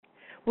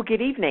Well,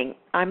 good evening.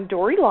 I'm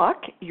Dory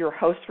Locke, your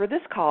host for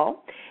this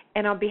call,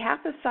 and on behalf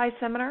of Size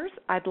Seminars,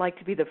 I'd like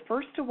to be the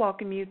first to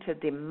welcome you to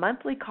the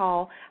monthly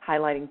call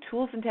highlighting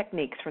tools and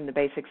techniques from the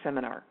Basic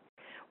Seminar.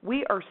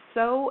 We are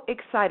so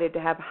excited to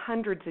have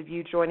hundreds of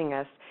you joining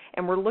us,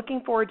 and we're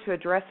looking forward to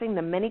addressing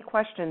the many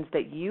questions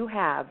that you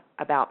have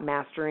about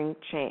mastering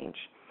change.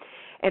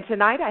 And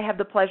tonight I have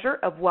the pleasure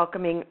of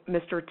welcoming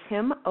Mr.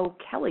 Tim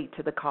O'Kelly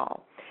to the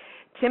call.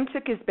 Tim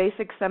took his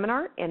Basic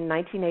Seminar in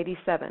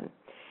 1987.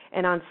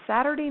 And on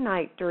Saturday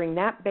night during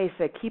that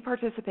basic, he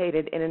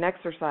participated in an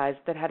exercise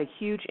that had a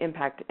huge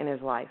impact in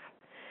his life.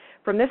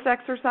 From this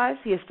exercise,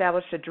 he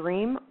established a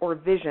dream or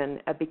vision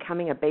of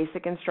becoming a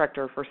basic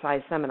instructor for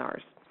Size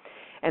Seminars.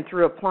 And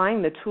through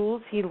applying the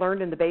tools he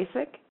learned in the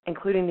basic,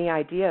 including the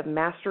idea of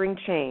mastering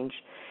change,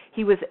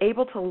 he was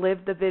able to live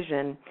the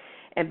vision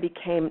and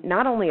became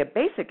not only a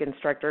basic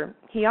instructor,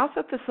 he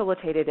also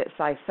facilitated at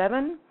Size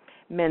 7,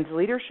 men's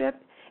leadership,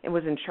 and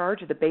was in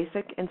charge of the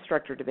basic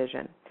instructor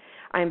division.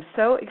 I am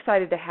so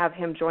excited to have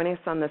him joining us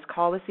on this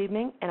call this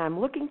evening, and I'm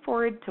looking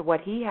forward to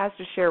what he has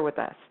to share with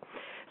us.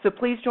 So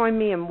please join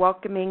me in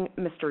welcoming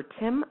Mr.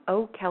 Tim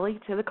O'Kelly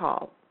to the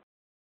call.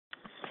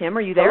 Tim,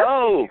 are you there?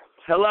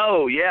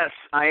 Hello. Yes,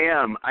 I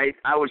am.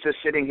 I was just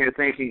sitting here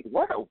thinking,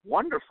 what a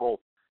wonderful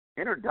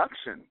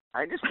introduction.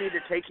 I just need to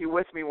take you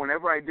with me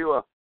whenever I do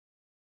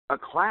a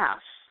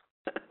class.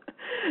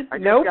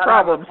 No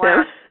problem,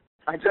 Tim.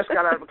 I just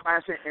got out of a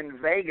class in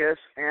Vegas,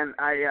 and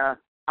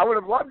I would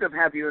have loved to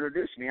have you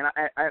introduce me, and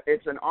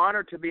it's an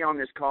honor to be on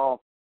this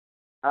call.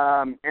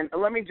 And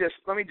let me just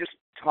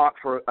talk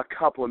for a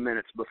couple of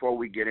minutes before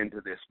we get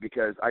into this,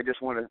 because I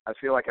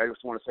feel like I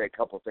just want to say a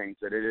couple of things,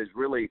 that it is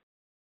really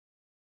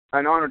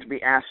an honor to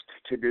be asked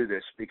to do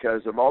this,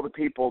 because of all the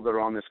people that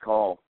are on this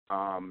call,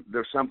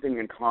 there's something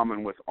in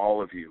common with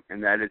all of you,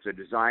 and that is a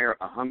desire,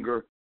 a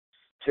hunger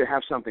to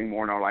have something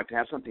more in our life, to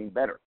have something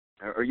better.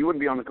 Or you wouldn't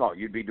be on the call.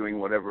 You'd be doing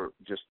whatever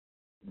just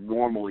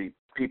normally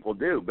people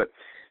do. But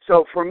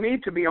so for me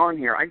to be on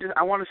here,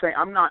 I want to say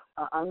I'm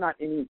not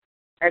any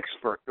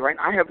expert, right?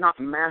 I have not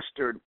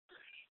mastered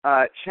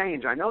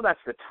change. I know that's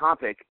the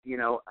topic. You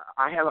know,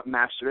 I haven't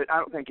mastered it. I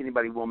don't think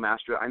anybody will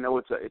master it. I know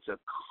it's a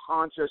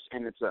conscious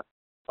and it's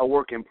a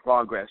work in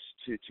progress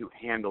to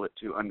handle it,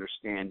 to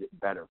understand it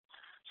better.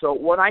 So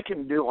what I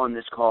can do on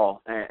this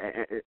call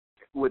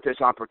with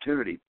this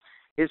opportunity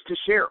is to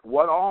share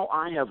what all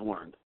I have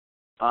learned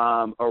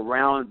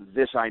around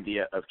this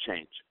idea of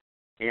change.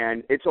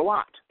 And it's a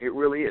lot. It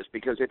really is,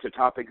 because it's a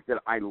topic that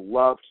I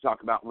love to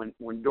talk about.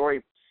 When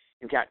Dory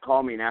and Kat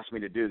called me and asked me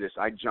to do this,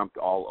 I jumped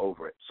all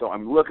over it. So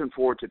I'm looking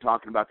forward to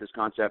talking about this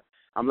concept.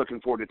 I'm looking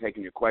forward to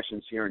taking your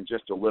questions here in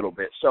just a little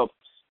bit. So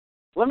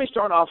let me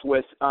start off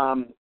with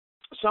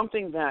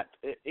something that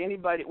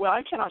anybody, well,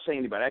 I cannot say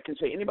anybody. I can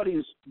say anybody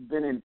who's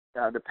been in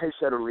the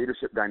Pacesetter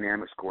Leadership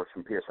Dynamics course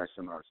from PSI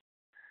Seminars.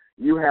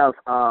 You have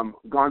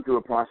gone through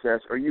a process,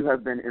 or you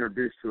have been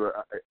introduced to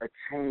a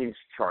change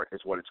chart,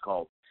 is what it's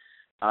called.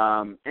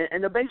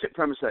 And the basic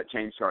premise of that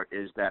change chart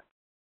is that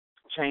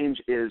change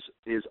is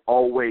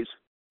always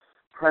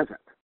present.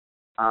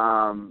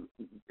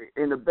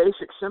 In the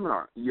basic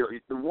seminar,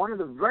 one of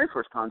the very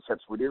first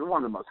concepts we did,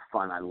 one of the most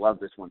fun, I love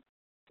this one,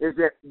 is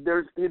that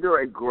there's either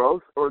a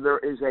growth or there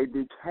is a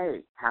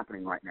decay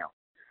happening right now.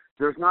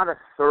 There's not a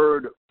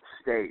third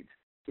stage.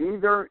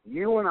 Either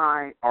you and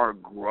I are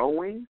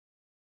growing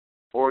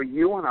or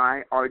you and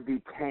I are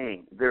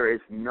decaying. There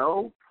is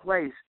no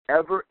place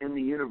ever in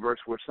the universe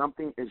where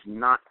something is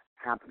not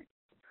happening.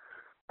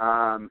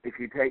 If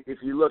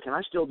you look, and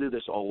I still do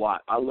this a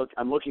lot.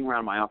 I'm looking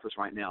around my office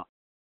right now,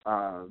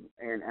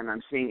 and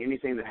I'm seeing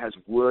anything that has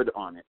wood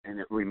on it, and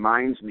it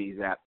reminds me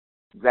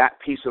that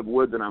piece of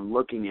wood that I'm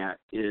looking at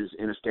is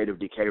in a state of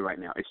decay right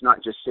now. It's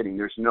not just sitting.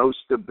 There's no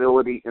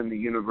stability in the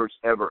universe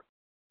ever.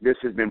 This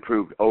has been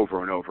proved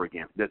over and over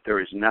again, that there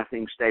is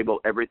nothing stable.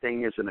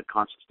 Everything is in a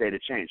constant state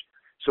of change.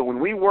 So when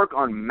we work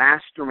on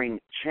mastering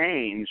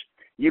change,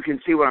 you can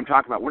see what I'm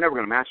talking about. We're never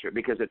going to master it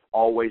because it's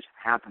always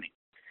happening.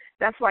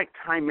 That's like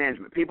time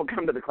management. People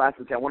come to the class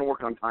and say, I want to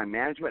work on time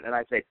management, and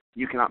I say,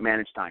 you cannot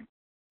manage time.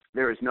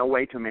 There is no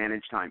way to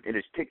manage time. It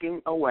is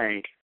ticking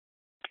away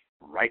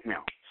right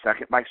now,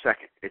 second by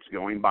second. It's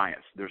going by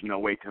us. There's no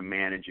way to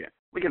manage it.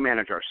 We can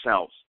manage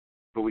ourselves,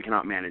 but we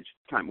cannot manage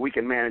time. We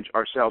can manage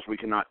ourselves. We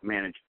cannot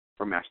manage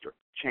or master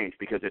change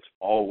because it's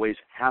always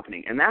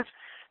happening. And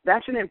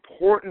that's an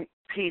important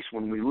piece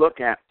when we look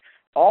at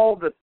all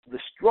the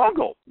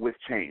struggle with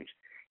change,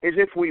 is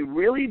if we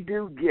really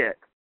do get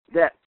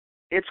that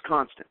it's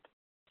constant.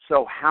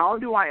 So how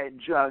do I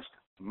adjust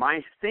my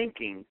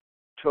thinking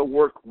to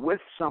work with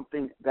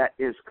something that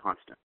is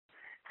constant?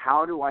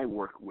 How do I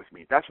work with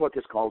me? That's what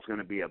this call is going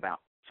to be about.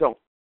 So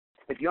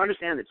if you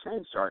understand the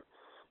change chart,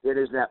 it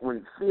is that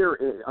when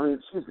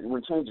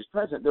when change is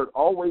present, there's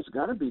always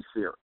going to be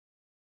fear.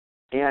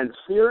 And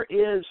fear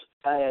is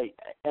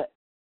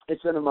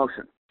it's an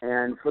emotion.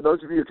 And for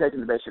those of you who have taken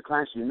the basic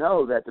class, you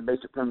know that the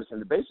basic premise in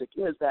the basic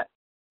is that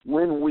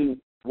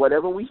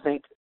whatever we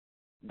think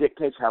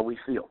dictates how we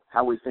feel.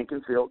 How we think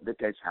and feel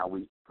dictates how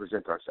we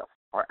present ourselves,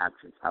 our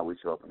actions, how we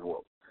show up in the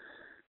world.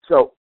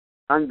 So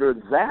under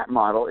that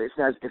model, it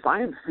says if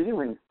I am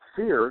feeling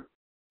fear,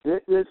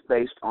 it is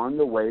based on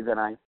the way that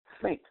I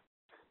think.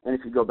 And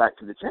if you go back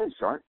to the change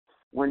chart,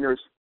 when there's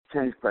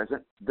change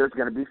present, there's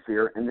going to be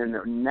fear. And then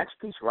the next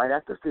piece right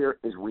after fear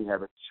is we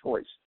have a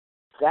choice.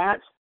 That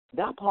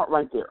part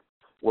right there,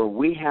 where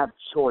we have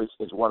choice,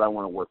 is what I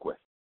want to work with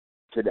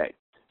today.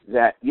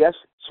 That, yes,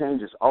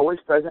 change is always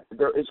present.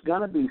 There is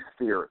going to be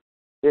fear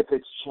if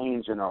it's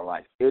change in our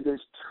life. It is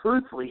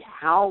truthfully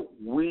how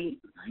we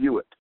view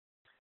it,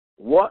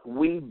 what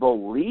we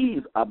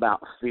believe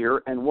about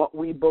fear and what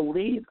we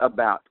believe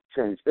about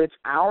change. It's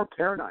our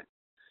paradigm.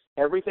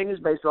 Everything is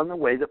based on the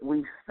way that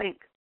we think.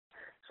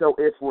 So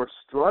if we're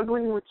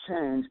struggling with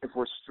change, if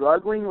we're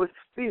struggling with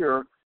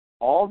fear,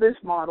 all this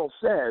model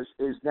says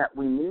is that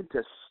we need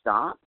to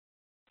stop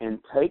and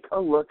take a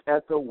look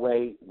at the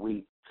way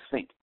we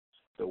think.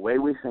 The way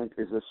we think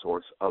is the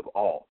source of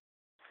all.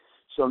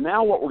 So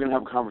now what we're going to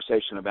have a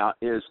conversation about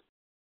is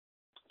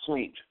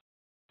change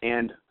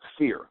and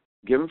fear.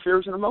 Given fear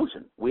is an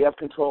emotion, we have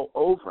control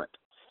over it.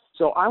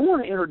 So I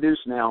want to introduce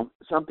now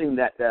something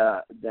that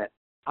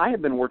I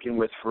have been working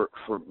with for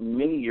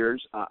many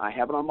years. I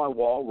have it on my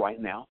wall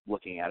right now,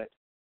 looking at it,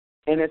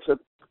 and it's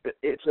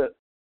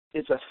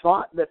a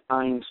thought that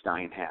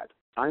Einstein had.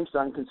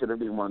 Einstein considered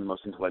to be one of the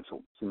most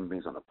intellectual human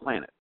beings on the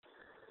planet,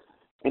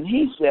 and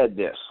he said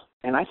this,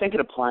 and I think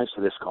it applies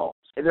to this call.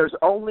 There's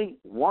only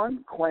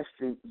one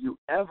question you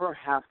ever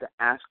have to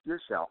ask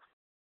yourself,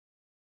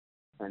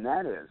 and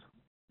that is,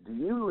 do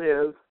you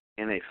live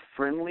in a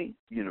friendly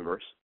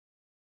universe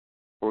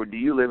or do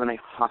you live in a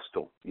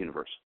hostile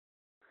universe?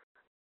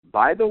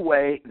 By the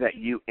way that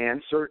you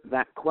answer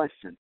that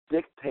question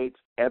dictates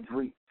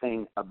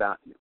everything about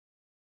you.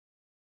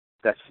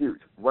 That's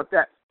huge.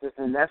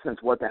 In essence,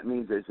 what that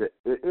means is that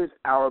it is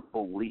our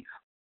belief.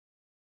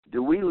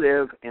 Do we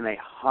live in a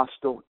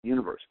hostile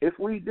universe? If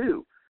we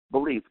do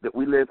believe that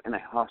we live in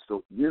a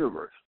hostile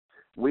universe,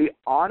 we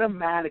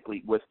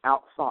automatically,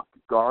 without thought,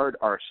 guard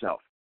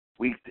ourselves.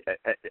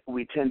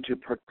 We tend to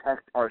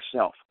protect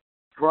ourselves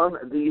from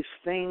these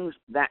things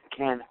that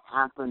can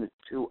happen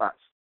to us.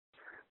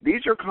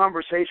 These are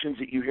conversations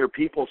that you hear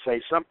people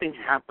say, something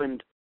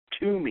happened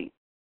to me.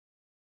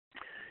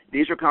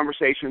 These are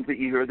conversations that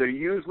you hear. They're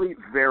usually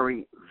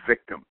very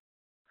victim.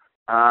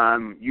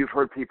 You've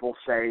heard people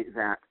say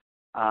that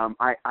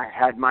I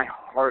had my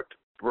heart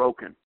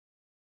broken.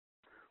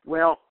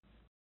 Well,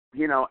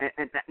 you know,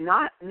 and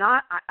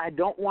I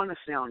don't want to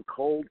sound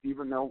cold,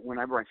 even though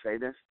whenever I say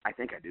this, I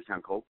think I do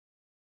sound cold.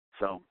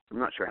 So I'm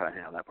not sure how to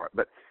handle that part,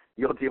 but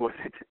you'll deal with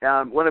it.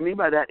 What I mean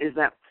by that is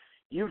that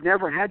you've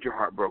never had your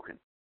heart broken.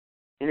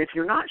 And if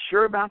you're not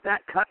sure about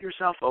that, cut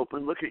yourself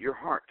open, look at your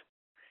heart.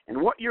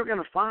 And what you're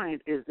going to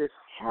find is this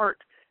heart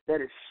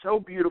that is so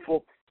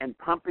beautiful and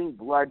pumping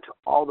blood to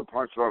all the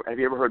parts of our. Have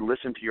you ever heard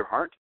listen to your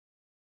heart?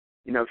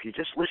 You know, if you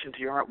just listen to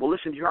your heart, well,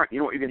 listen to your heart. You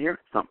know what you're going to hear?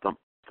 Thump, thump,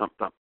 thump,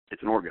 thump.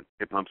 It's an organ.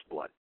 It pumps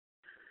blood.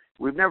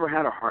 We've never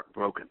had our heart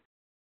broken.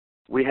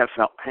 We have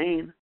felt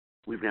pain.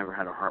 We've never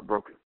had our heart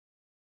broken.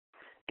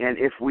 And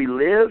if we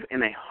live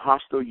in a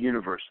hostile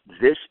universe,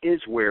 this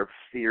is where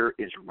fear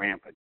is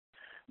rampant.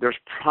 There's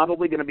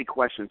probably going to be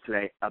questions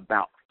today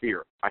about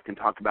fear. I can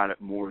talk about it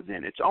more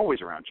then. It's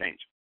always around change.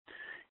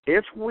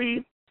 If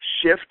we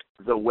shift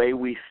the way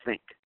we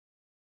think,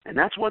 and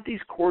that's what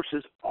these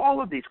courses,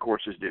 all of these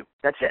courses do.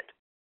 That's it.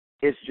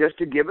 It's just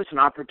to give us an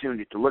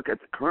opportunity to look at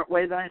the current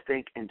way that I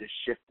think and to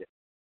shift it.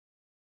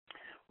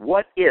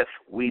 What if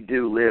we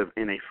do live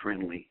in a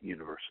friendly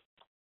universe?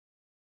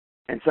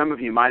 And some of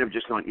you might have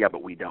just gone, yeah,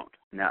 but we don't.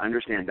 Now,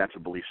 understand that's a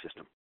belief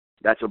system.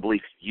 That's a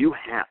belief you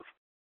have.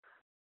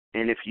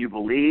 And if you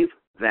believe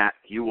that,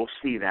 you will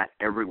see that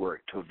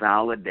everywhere to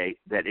validate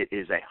that it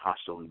is a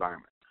hostile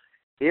environment.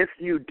 If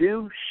you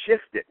do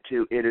shift it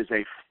to it is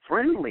a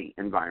friendly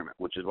environment,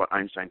 which is what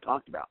Einstein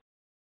talked about,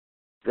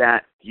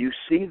 that you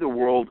see the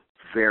world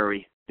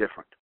very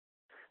different,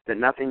 that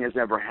nothing has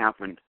ever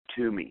happened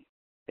to me.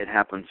 It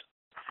happens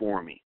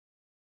for me.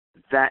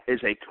 That is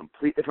a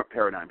complete different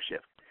paradigm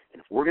shift.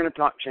 And if we're going to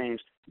talk change,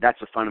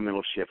 that's a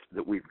fundamental shift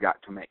that we've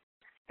got to make,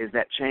 is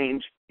that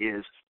change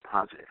is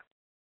positive,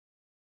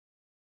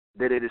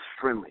 that it is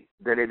friendly,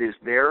 that it is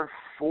there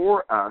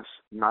for us,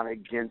 not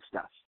against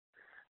us.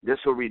 This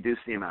will reduce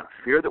the amount of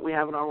fear that we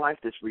have in our life.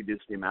 This will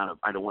reduce the amount of,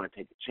 I don't want to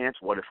take a chance,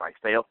 what if I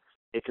fail?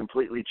 It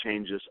completely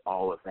changes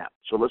all of that.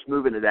 So let's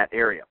move into that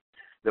area.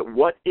 That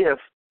what if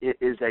it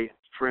is a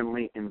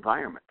friendly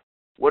environment?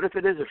 What if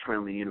it is a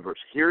friendly universe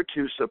here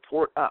to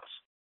support us?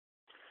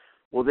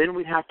 Well, then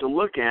we have to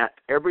look at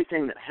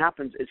everything that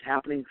happens is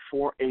happening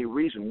for a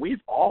reason.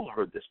 We've all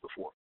heard this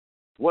before.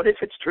 What if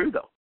it's true,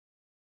 though?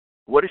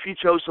 What if you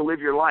chose to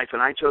live your life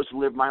and I chose to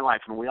live my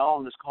life, and we all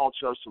on this call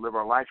chose to live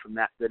our life from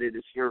that it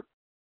is here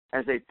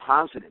as a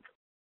positive,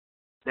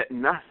 that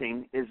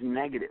nothing is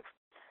negative?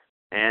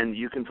 And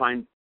you can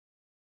find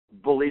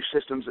belief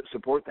systems that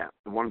support that.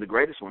 One of the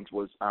greatest ones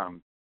was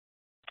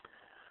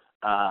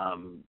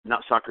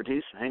not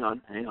Socrates. Hang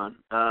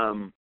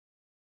on.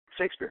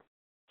 Shakespeare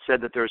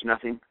said that there's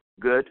nothing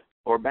good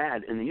or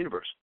bad in the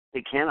universe.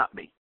 It cannot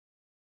be.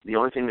 The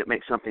only thing that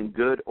makes something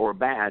good or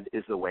bad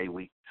is the way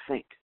we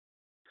think.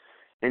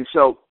 And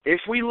so if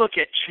we look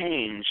at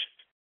change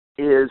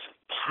is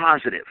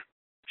positive,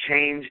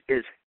 change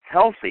is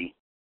healthy,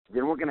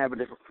 then we're going to have a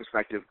different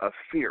perspective of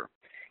fear.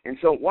 And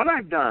so what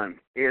I've done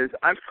is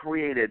I've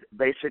created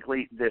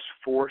basically this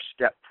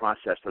 4-step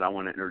process that I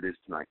want to introduce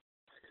tonight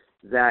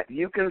that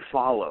you can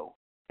follow.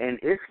 And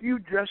if you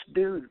just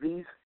do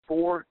these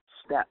 4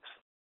 steps,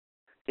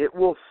 it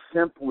will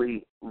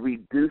simply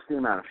reduce the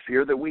amount of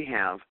fear that we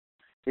have.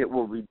 It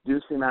will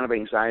reduce the amount of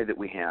anxiety that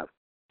we have.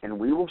 And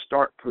we will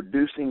start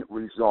producing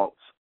results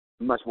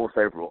much more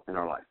favorable in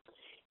our life.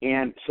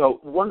 And so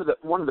one of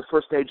the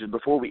first stages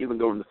before we even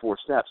go into the 4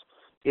 steps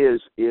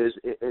is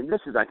and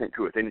this is, I think,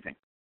 true with anything,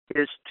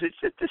 is to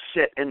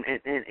sit and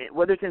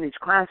whether it's in these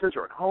classes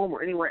or at home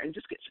or anywhere, and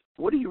just get,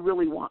 what do you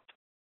really want?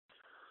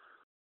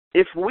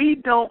 If we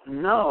don't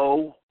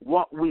know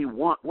what we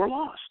want, we're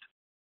lost.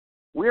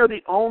 We are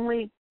the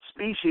only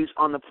species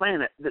on the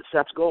planet that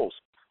sets goals.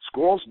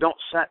 Squirrels don't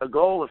set a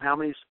goal of how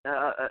many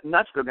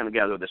nuts they're going to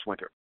gather this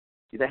winter.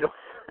 They don't.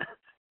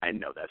 I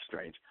know that's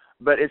strange,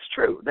 but it's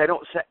true. They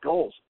don't set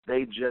goals.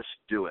 They just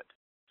do it.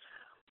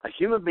 A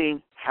human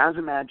being has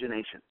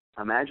imagination.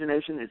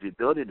 Imagination is the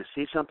ability to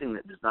see something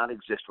that does not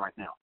exist right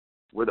now.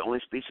 We're the only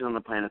species on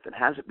the planet that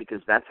has it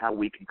because that's how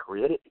we can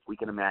create it if we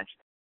can imagine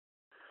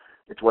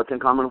it. It's what's in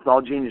common with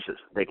all geniuses.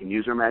 They can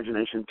use their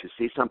imagination to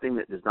see something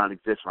that does not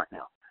exist right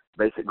now.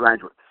 Basic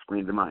graduates,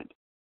 screen the mind.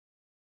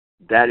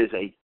 That is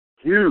a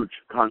huge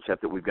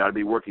concept that we've got to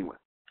be working with.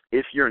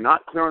 If you're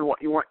not clear on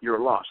what you want, you're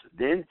lost.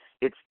 Then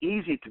it's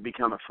easy to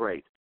become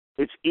afraid.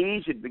 It's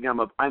easy to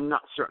become I'm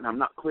not certain, I'm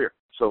not clear.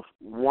 So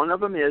one of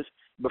them is,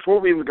 before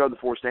we even go to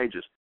the 4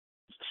 stages,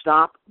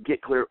 stop,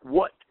 get clear.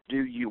 What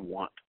do you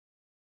want?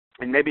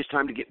 And maybe it's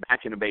time to get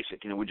back into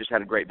basic. We just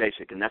had a great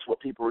basic, and that's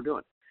what people are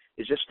doing.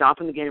 Is just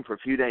stopping the game for a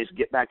few days,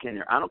 get back in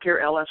there. I don't care,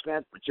 LS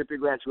grads, Chippewa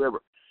grads,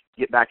 whoever,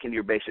 get back into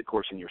your basic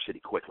course in your city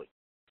quickly.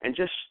 And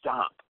just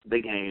stop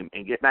the game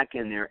and get back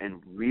in there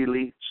and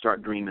really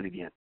start dreaming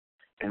again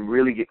and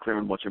really get clear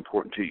on what's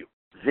important to you.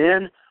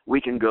 Then we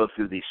can go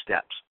through these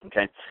steps,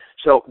 okay?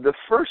 So the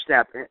first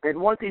step, and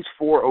one of these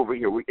 4 over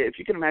here, if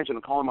you can imagine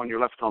a column on your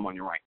left, column on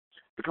your right.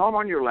 The column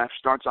on your left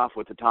starts off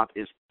with the top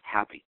is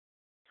happy.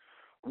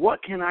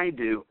 What can I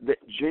do that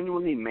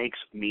genuinely makes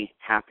me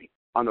happy?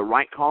 On the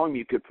right column,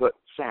 you could put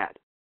sad.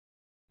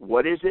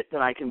 What is it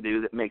that I can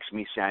do that makes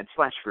me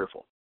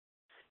sad/fearful?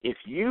 If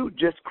you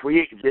just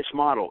create this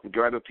model and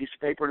grab a piece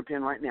of paper and a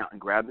pen right now and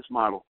grab this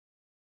model,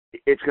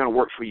 it's going to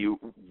work for you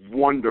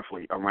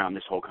wonderfully around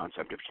this whole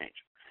concept of change.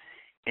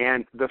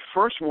 And the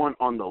first one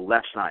on the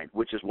left side,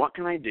 which is what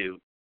can I do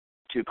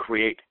to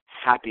create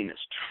happiness,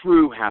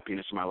 true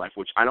happiness in my life,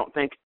 which I don't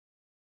think,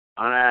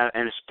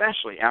 and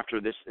especially after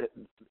this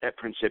at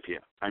Principia,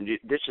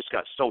 this just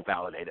got so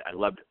validated. I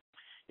loved it.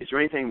 Is there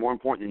anything more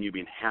important than you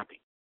being happy?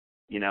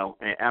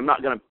 I'm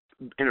not going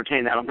to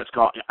entertain that on this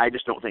call. I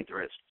just don't think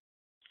there is.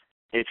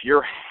 If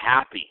you're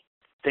happy,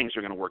 things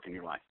are going to work in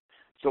your life.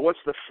 So what's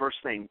the first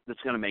thing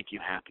that's going to make you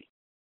happy?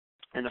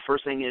 And the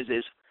first thing is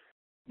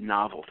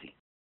novelty.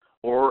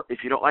 Or if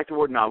you don't like the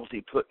word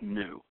novelty, put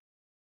new.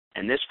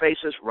 And this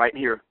faces right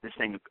here, this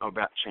thing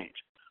about change.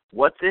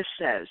 What this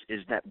says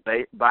is that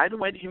by the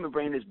way the human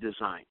brain is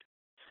designed,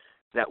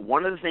 that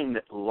one of the things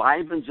that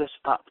livens us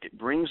up, it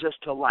brings us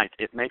to life,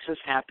 it makes us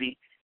happy,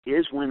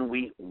 is when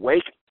we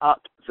wake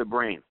up the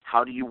brain.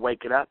 How do you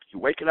wake it up? You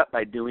wake it up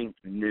by doing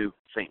new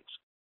things.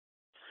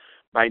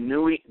 By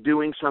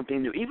doing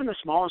something new, even the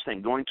smallest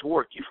thing, going to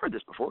work. You've heard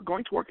this before,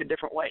 going to work a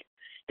different way.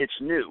 It's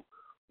new.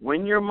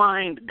 When your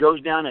mind goes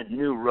down a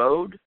new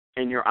road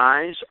and your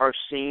eyes are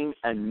seeing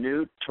a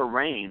new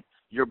terrain,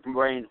 your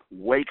brain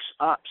wakes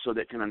up so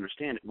that it can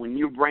understand it. When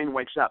your brain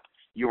wakes up,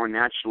 you are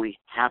naturally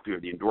happier.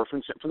 The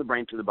endorphins sent from the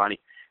brain to the body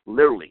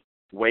literally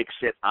wakes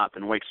it up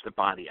and wakes the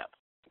body up.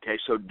 Okay,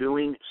 so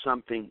doing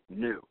something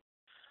new.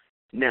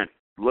 Then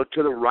look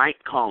to the right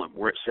column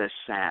where it says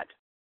sad.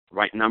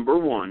 Right, number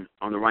 1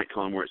 on the right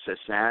column where it says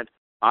sad.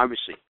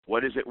 Obviously,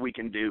 what is it we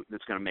can do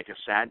that's going to make us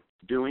sad?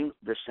 Doing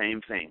the same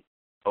thing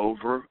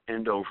over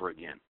and over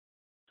again.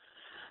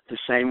 The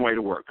same way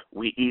to work.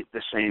 We eat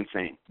the same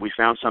thing. We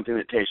found something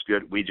that tastes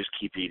good. We just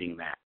keep eating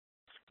that.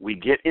 We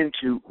get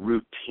into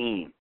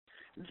routine.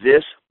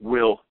 This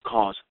will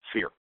cause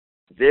fear.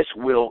 This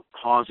will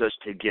cause us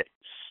to get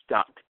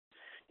stuck.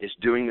 Is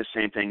doing the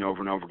same thing over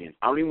and over again.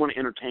 I don't even want to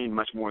entertain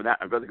much more of that.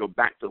 I'd rather go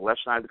back to the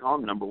left side of the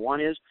column. Number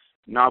 1 is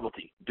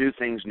novelty. Do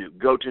things new.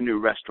 Go to new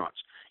restaurants.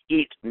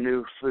 Eat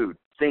new food.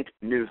 Think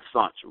new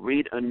thoughts.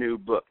 Read a new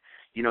book.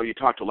 You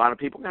talk to a lot of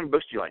people. What kind of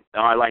books do you like?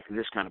 Oh, I like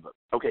this kind of book.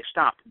 Okay,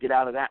 stop. Get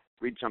out of that.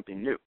 Read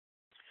something new.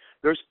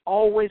 There's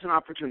always an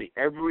opportunity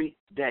every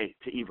day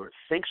to either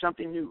think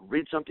something new,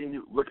 read something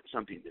new, look at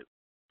something new.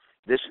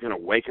 This is going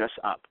to wake us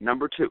up.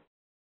 Number 2,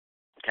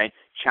 okay,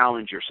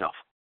 challenge yourself.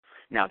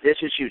 Now, this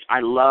is huge. I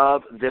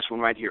love this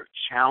one right here.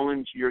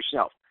 Challenge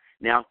yourself.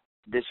 Now,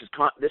 this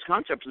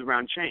concept is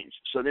around change.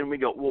 So then we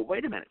go, well,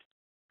 wait a minute.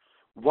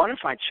 What if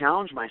I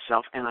challenge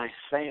myself and I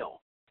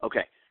fail?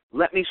 Okay,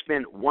 let me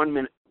spend 1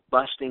 minute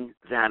busting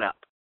that up.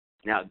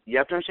 Now, you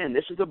have to understand,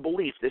 this is a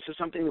belief. This is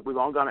something that we've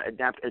all got to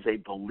adapt as a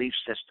belief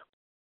system,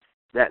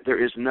 that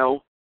there is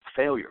no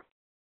failure.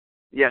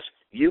 Yes,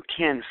 you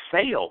can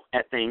fail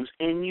at things,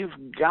 and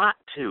you've got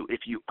to.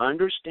 If you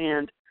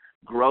understand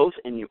growth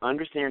and you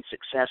understand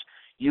success,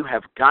 you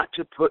have got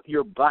to put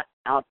your butt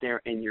out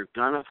there, and you're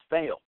going to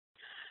fail.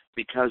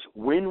 Because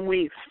when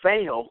we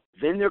fail,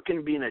 then there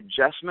can be an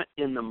adjustment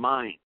in the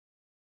mind,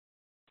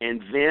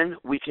 and then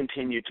we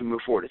continue to move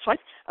forward. It's like,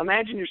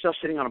 imagine yourself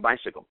sitting on a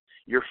bicycle.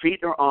 Your feet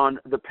are on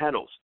the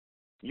pedals.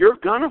 You're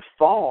going to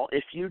fall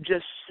if you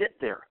just sit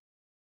there.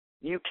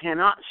 You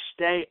cannot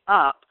stay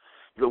up.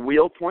 The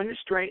wheel pointed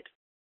straight.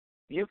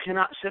 You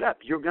cannot sit up.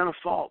 You're going to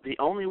fall. The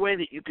only way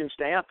that you can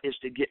stay up is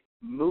to get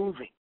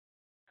moving.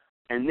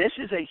 And this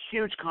is a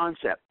huge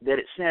concept that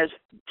it says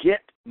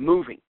get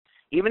moving.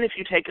 Even if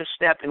you take a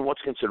step in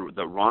what's considered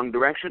the wrong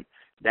direction,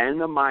 then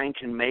the mind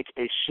can make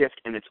a shift,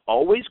 and it's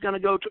always going to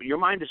go to, your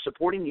mind is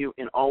supporting you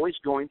in always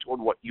going toward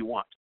what you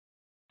want.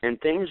 And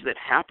things that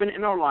happen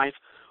in our life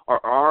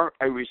are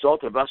a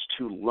result of us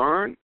to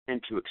learn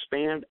and to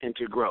expand and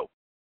to grow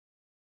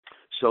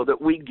so that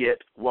we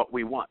get what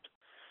we want.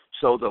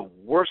 So the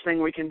worst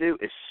thing we can do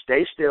is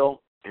stay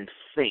still and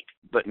think,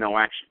 but no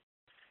action.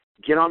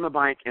 Get on the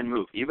bike and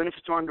move. Even if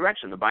it's the wrong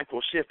direction, the bike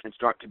will shift and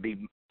start to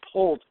be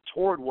pulled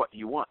toward what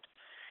you want.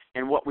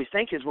 And what we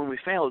think is when we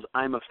fail is,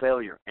 I'm a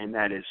failure. And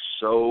that is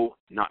so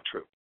not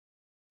true.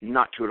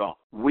 Not true at all.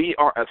 We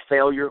are a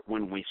failure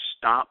when we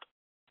stop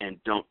and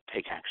don't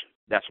take action.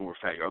 That's when we're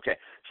a failure. Okay,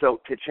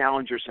 so to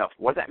challenge yourself.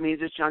 What that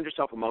means is challenge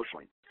yourself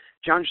emotionally.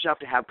 Challenge yourself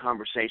to have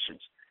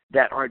conversations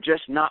that are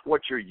just not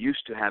what you're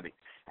used to having.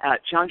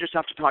 Challenge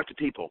yourself to talk to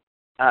people.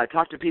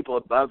 Talk to people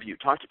above you.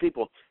 Talk to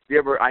people.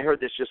 I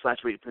heard this just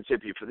last week at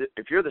Principia.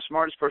 If you're the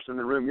smartest person in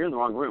the room, you're in the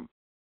wrong room.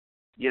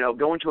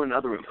 Go into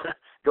another room.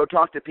 Go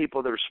talk to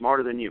people that are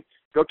smarter than you.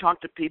 Go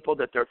talk to people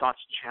that their thoughts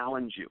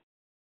challenge you.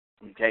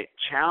 Okay?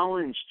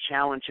 Challenge.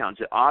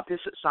 The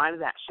opposite side of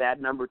that,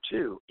 sad number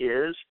 2,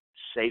 is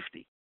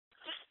safety.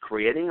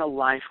 Creating a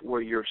life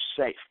where you're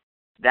safe.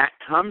 That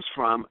comes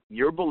from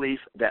your belief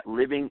that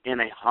living in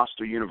a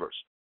hostile universe.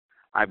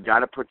 I've got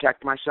to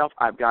protect myself.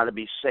 I've got to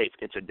be safe.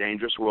 It's a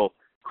dangerous world.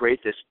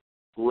 Create this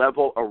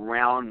level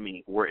around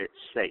me where it's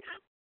safe.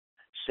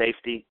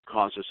 Safety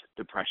causes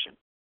depression.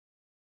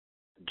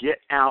 Get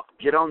out,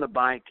 get on the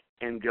bike,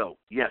 and go.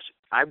 Yes,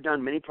 I've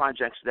done many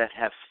projects that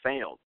have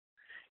failed,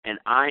 and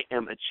I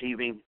am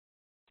achieving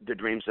the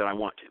dreams that I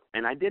want to.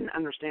 And I didn't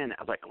understand that.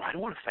 I was like, I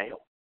don't want to fail.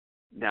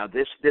 Now,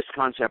 this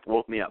concept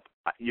woke me up.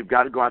 You've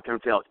got to go out there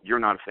and fail. You're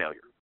not a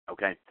failure,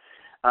 okay?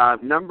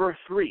 Number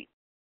 3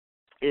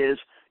 is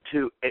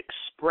to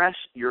express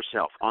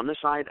yourself. On the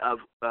side of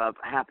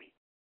happy,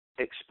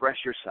 express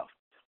yourself.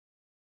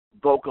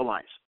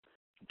 Vocalize.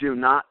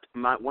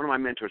 One of my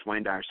mentors,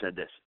 Wayne Dyer, said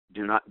this: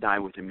 do not die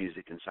with the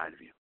music inside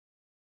of you.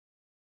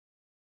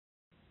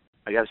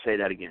 I got to say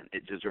that again.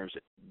 It deserves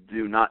it.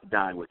 Do not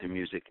die with the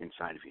music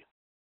inside of you.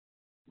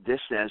 This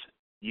says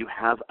you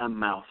have a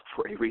mouth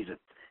for a reason.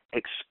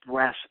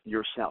 Express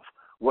yourself.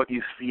 What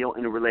you feel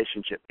in a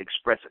relationship,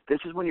 express it. This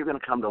is when you're going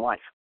to come to life,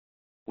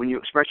 when you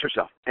express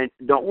yourself. And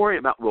don't worry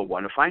about,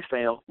 what if I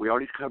fail? We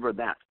already covered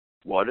that.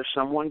 What if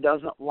someone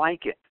doesn't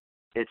like it?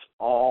 It's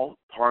all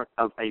part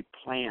of a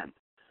plan.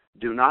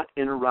 Do not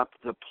interrupt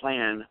the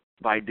plan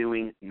by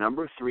doing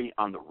number 3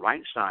 on the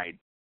right side,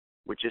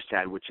 which is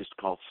sad, which is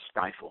called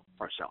stifle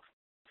ourselves,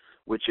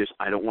 which is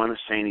I don't want to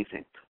say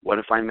anything. What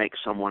if I make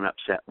someone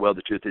upset? Well,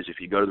 the truth is, if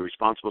you go to the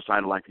responsible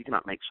side of life, you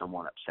cannot make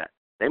someone upset.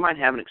 They might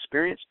have an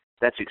experience.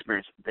 That's the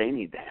experience they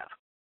need to have.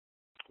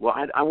 Well,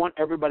 I want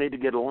everybody to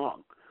get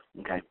along.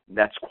 Okay,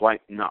 that's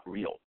quite not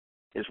real.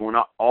 We're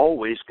not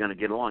always going to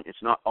get along.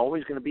 It's not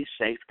always going to be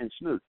safe and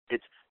smooth.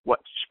 It's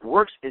what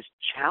works is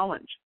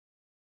challenge.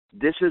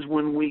 This is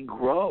when we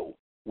grow.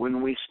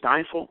 When we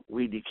stifle,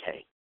 we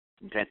decay.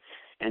 Okay,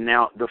 and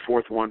now the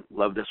 4th one,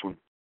 love this one.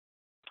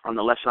 On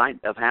the left side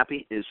of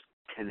happy is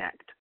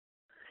connect.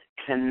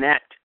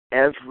 Connect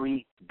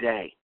every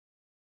day.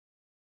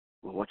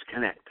 Well, what's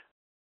connect?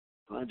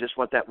 Well, just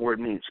what that word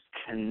means.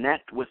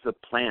 Connect with the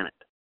planet.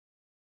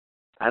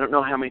 I don't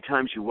know how many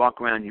times you walk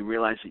around and you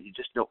realize that you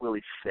just don't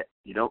really fit.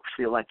 You don't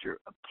feel like you're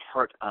a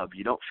part of.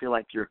 You don't feel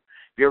like have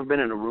you ever been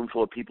in a room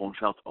full of people and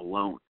felt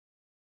alone?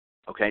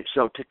 Okay,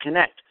 so to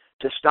connect,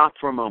 to stop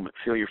for a moment,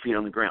 feel your feet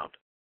on the ground.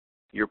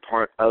 You're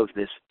part of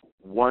this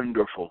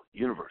wonderful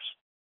universe.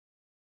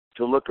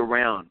 To look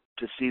around,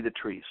 to see the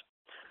trees.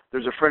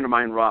 There's a friend of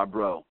mine, Rob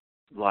Rowe.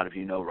 A lot of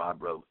you know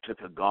Rob Rowe. Took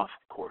a golf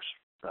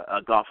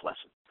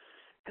lesson.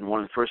 And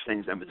one of the first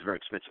things, it was a very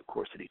expensive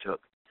course that he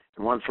took.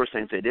 And one of the first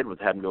things they did was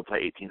have him go play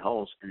 18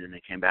 holes, and then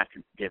they came back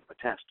and gave him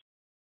a test.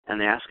 And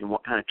they asked him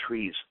what kind of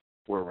trees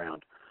were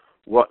around.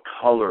 What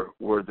color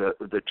were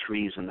the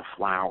trees and the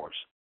flowers?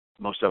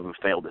 Most of them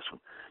failed this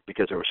one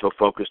because they were so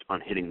focused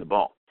on hitting the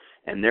ball.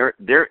 And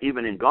there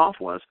even in golf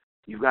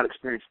you've got to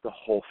experience the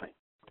whole thing.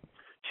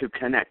 To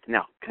connect.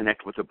 Now,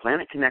 connect with the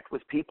planet, connect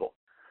with people.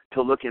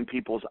 To look in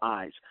people's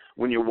eyes.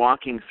 When you're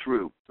walking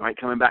through, right,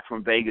 coming back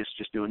from Vegas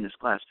just doing this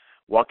class,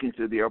 walking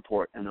through the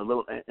airport, and the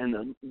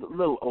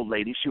little old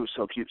lady, she was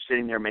so cute,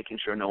 sitting there making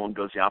sure no one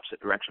goes the opposite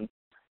direction.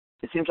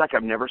 It seems like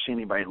I've never seen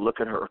anybody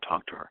look at her or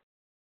talk to her.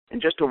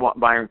 And just to walk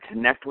by her and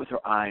connect with her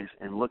eyes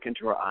and look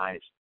into her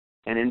eyes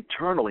and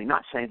internally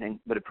not say anything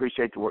but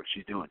appreciate the work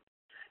she's doing.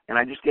 And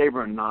I just gave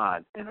her a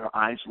nod, and her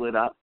eyes lit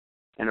up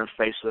and her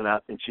face lit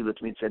up, and she looked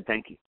at me and said,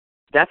 thank you.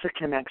 That's a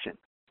connection.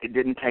 It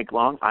didn't take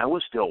long. I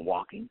was still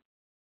walking.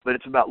 But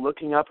it's about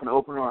looking up and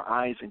opening our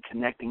eyes and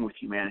connecting with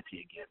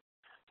humanity again.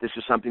 This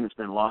is something that's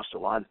been lost to a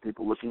lot of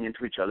people, looking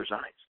into each other's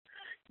eyes,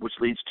 which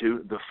leads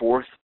to the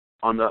fourth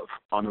on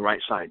the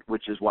right side,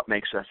 which is what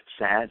makes us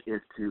sad, is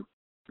to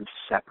be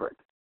separate.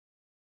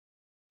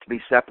 To be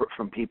separate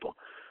from people.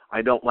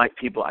 I don't like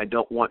people. I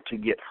don't want to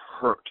get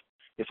hurt.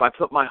 If I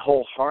put my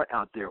whole heart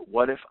out there,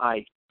 what if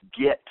I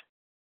get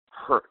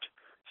hurt?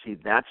 See,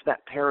 that's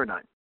that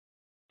paradigm.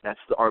 That's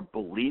our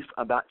belief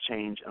about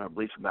change and our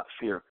belief about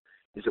fear,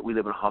 is that we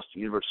live in a hostile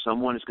universe.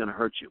 Someone is going to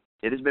hurt you.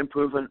 It has been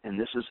proven, and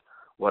this is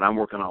what I'm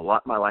working on a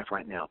lot in my life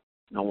right now.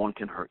 No one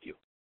can hurt you.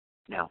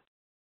 Now,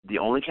 the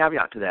only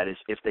caveat to that is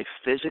if they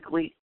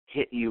physically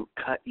hit you,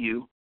 cut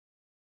you,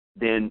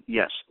 then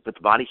yes, but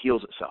the body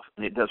heals itself,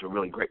 and it does a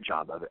really great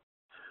job of it.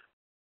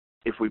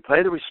 If we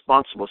play the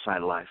responsible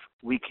side of life,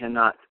 we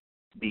cannot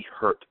be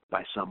hurt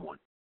by someone.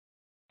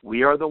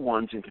 We are the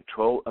ones in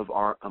control of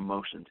our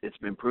emotions. It's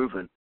been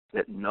proven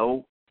that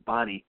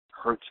nobody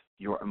hurts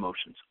your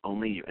emotions,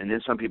 only you. And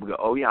then some people go,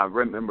 oh, yeah, I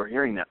remember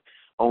hearing that,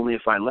 only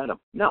if I let them.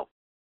 No,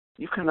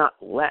 you cannot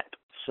let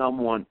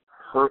someone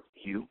hurt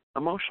you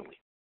emotionally.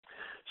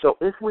 So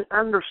if we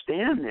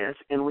understand this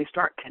and we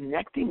start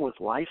connecting with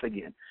life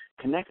again,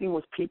 connecting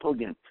with people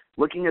again,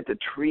 looking at the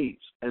trees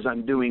as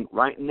I'm doing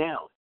right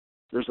now,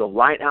 there's a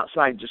light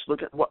outside, just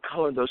look at what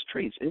color those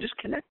trees, and just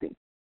connecting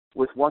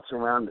with what's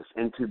around us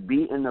and to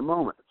be in the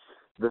moment.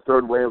 The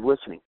third way of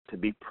listening, to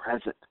be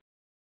present.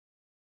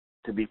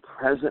 To be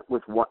present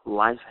with what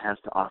life has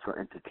to offer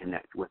and to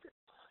connect with it.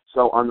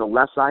 So on the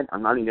left side,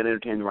 I'm not even going to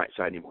entertain the right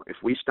side anymore. If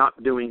we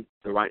stop doing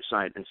the right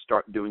side and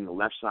start doing the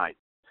left side,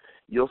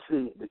 you'll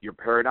see that your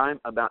paradigm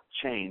about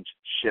change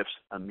shifts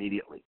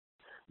immediately.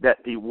 That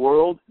the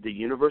world, the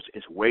universe,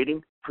 is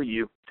waiting for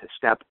you to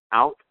step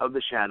out of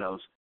the shadows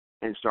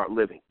and start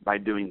living by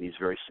doing these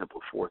very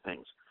simple four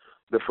things.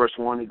 The first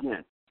one,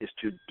 again, is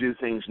to do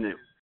things new.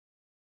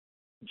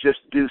 Just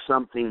do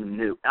something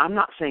new. I'm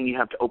not saying you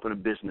have to open a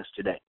business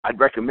today. I'd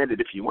recommend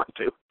it if you want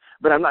to,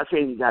 but I'm not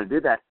saying you got to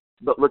do that.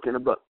 But look in a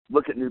book.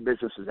 Look at new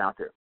businesses out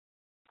there.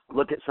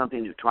 Look at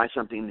something new. Try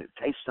something new.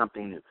 Taste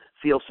something new.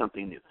 Feel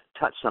something new.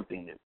 Touch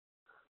something new.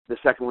 The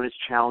second one is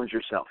challenge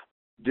yourself.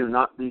 Do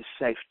not be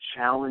safe.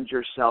 Challenge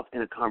yourself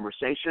in a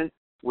conversation,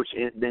 which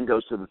then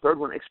goes to the third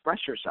one, express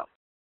yourself.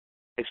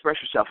 Express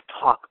yourself.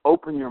 Talk.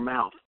 Open your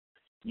mouth.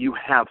 You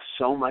have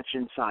so much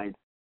inside.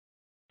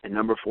 And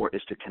number four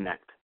is to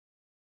connect.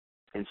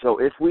 And so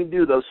if we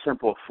do those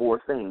simple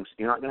four things,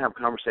 you're not going to have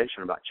a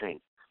conversation about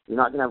change. You're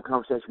not going to have a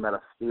conversation about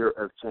a fear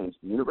of change.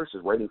 The universe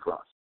is waiting for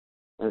us.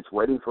 And it's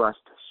waiting for us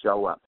to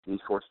show up. These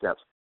four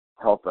steps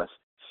help us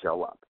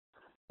show up.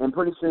 And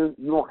pretty soon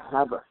you won't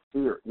have a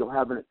fear. You'll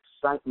have an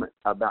excitement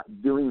about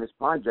doing this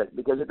project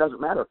because it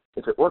doesn't matter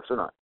if it works or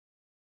not.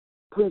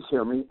 Please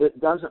hear me. It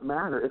doesn't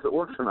matter if it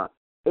works or not.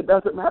 It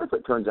doesn't matter if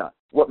it turns out.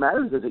 What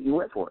matters is that you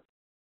went for it.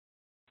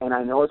 And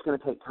I know it's going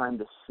to take time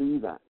to see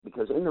that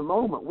because in the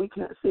moment we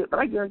can't see it. But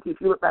I guarantee if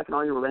you look back at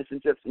all your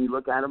relationships and you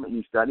look at them and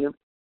you study them,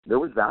 there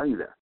was value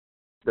there.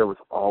 There was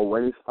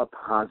always a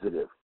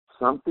positive,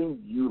 something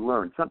you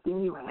learned,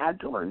 something you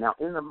had to learn. Now,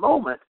 in the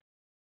moment,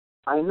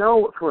 I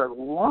know for a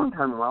long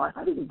time in my life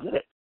I didn't get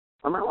it.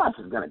 My life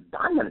is going to die.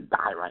 I'm going to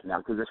die right now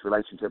because this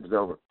relationship is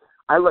over.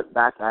 I look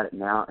back at it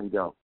now and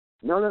go,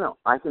 no.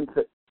 I can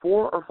pick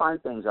 4 or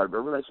 5 things out of a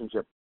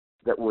relationship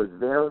that were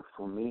there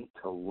for me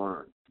to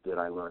learn. Did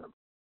I learn them?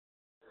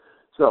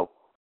 So,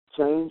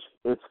 change,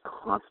 it's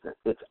constant.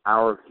 It's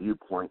our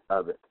viewpoint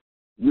of it.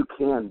 You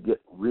can get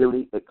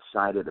really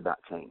excited about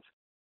change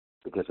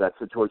because that's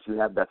the choice you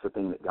have. That's the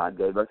thing that God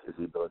gave us is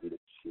the ability to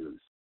choose.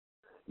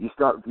 You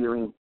start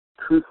viewing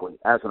truthfully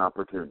as an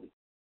opportunity,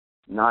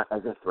 not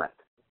as a threat.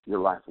 Your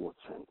life will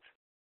change.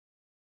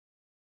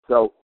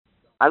 So,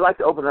 I'd like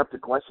to open it up to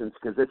questions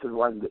because this is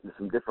where I can get into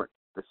some different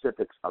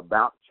specifics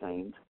about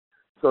change.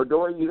 So,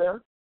 Dora, you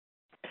there?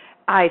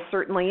 I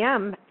certainly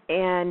am,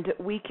 and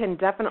we can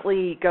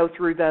definitely go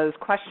through those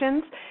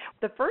questions.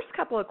 The first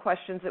couple of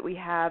questions that we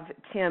have,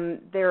 Tim,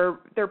 they're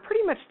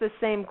pretty much the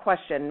same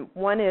question.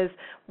 One is,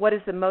 what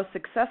is the most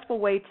successful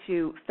way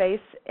to face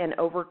and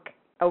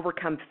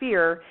overcome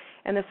fear?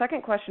 And the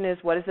second question is,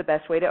 what is the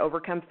best way to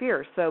overcome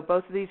fear? So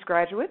both of these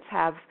graduates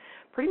have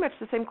pretty much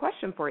the same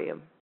question for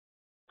you.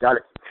 Got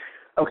it.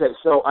 Okay,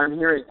 so I'm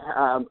hearing,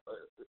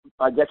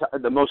 I guess,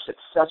 the most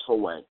successful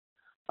way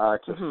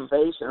to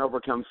face and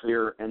overcome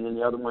fear, and then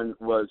the other one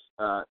was,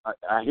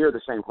 I hear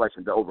the same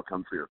question, to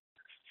overcome fear.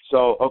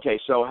 So, okay,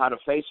 so how to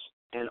face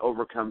and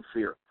overcome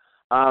fear.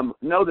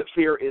 Know that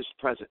fear is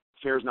present.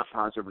 Fear is not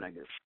positive or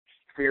negative.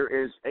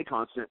 Fear is a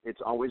constant. It's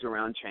always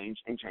around change,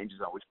 and change is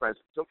always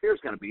present. So fear is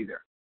going to be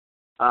there.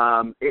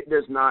 It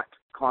does not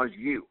cause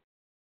you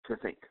to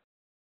think.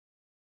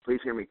 Please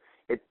hear me.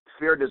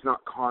 Fear does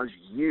not cause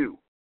you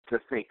to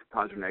think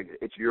positive or negative.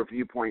 It's your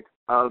viewpoint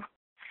of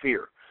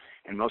fear.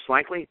 And most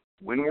likely,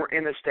 when we're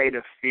in a state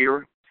of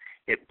fear,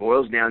 it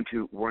boils down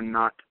to we're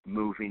not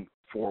moving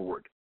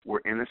forward. We're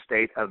in a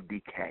state of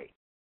decay.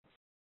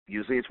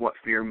 Usually it's what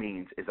fear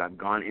means, is I've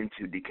gone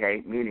into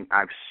decay, meaning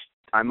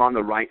I'm on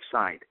the right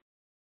side.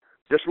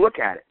 Just look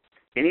at it.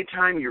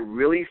 Anytime you're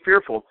really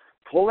fearful,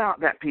 pull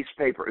out that piece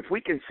of paper. If we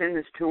can send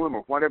this to them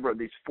or whatever,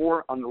 these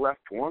 4 on the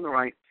left, 4 on the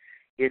right,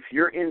 if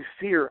you're in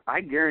fear, I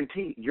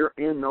guarantee you're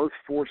in those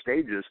 4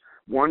 stages,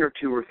 1 or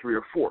 2 or 3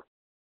 or 4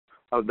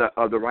 of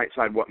the right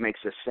side. What makes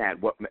us sad?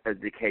 What a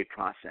decay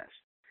process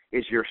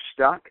is? You're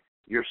stuck.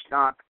 You're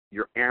stopped.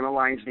 You're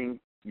analyzing.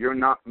 You're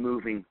not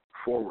moving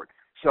forward.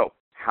 So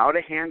how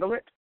to handle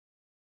it?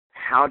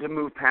 How to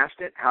move past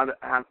it?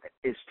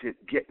 Is to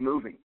get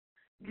moving.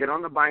 Get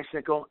on the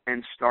bicycle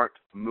and start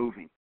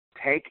moving.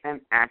 Take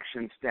an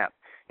action step.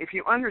 If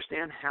you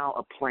understand how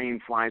a plane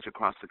flies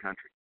across the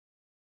country,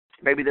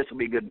 maybe this will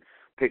be a good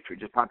picture.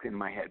 Just popped into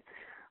my head.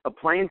 A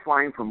plane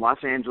flying from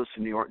Los Angeles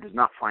to New York does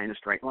not fly in a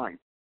straight line.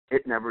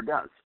 It never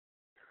does.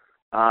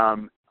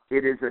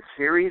 It is a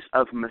series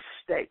of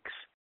mistakes.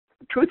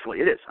 Truthfully,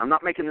 it is. I'm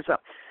not making this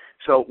up.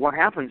 So what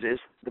happens is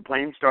the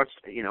plane starts,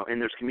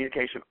 and there's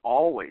communication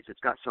always. It's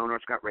got sonar,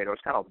 it's got radar,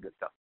 it's got all the good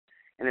stuff.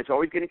 And it's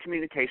always getting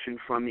communication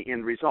from the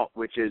end result,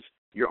 which is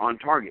you're on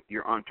target,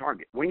 you're on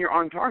target. When you're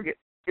on target,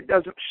 it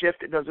doesn't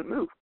shift, it doesn't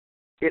move.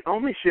 It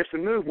only shifts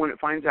and moves when it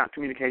finds out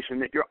communication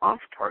that you're off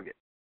target.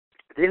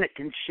 Then it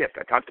can shift.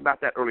 I talked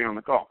about that earlier on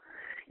the call.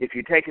 If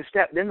you take a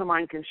step, then the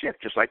mind can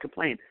shift, just like a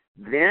plane.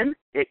 Then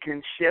it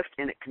can shift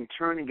and it can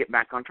turn and get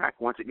back on track.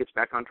 Once it gets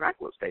back on track,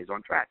 well, it stays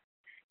on track.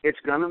 It's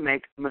going to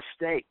make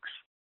mistakes.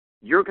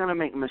 You're going to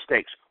make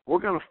mistakes. We're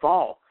going to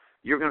fall.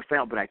 You're going to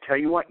fail. But I tell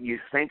you what, you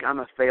think I'm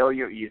a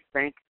failure. You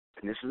think,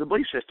 and this is a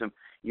belief system,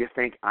 you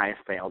think I have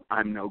failed.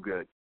 I'm no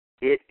good.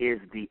 It is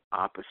the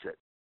opposite.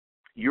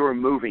 You're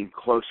moving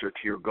closer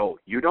to your goal.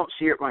 You don't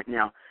see it right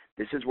now.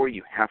 This is where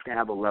you have to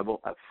have a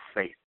level of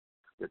faith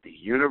that the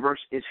universe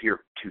is here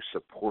to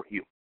support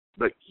you.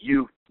 But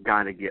you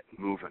got to get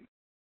moving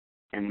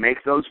and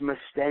make those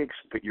mistakes,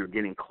 but you're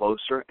getting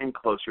closer and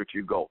closer to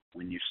your goal.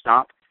 When you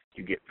stop,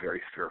 you get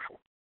very fearful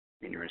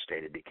and you're in a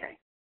state of decay.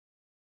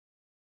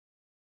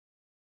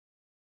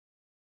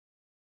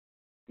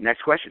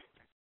 Next question.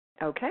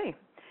 Okay.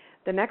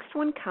 The next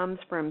one comes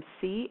from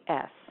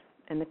CS.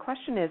 And the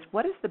question is,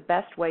 what is the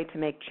best way to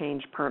make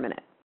change permanent?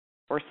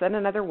 Or said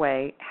another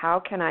way, how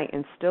can I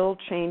instill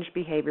change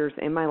behaviors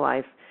in my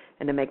life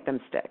and to make them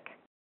stick?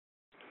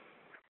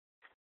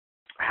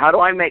 How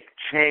do I make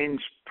change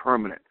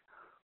permanent?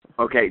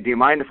 Okay, do you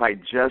mind if I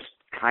just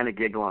kind of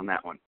giggle on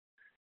that one?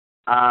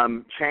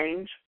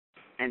 Change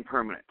and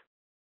permanent.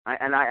 I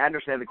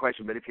understand the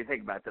question, but if you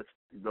think about it,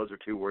 those are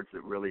two words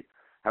that really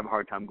have a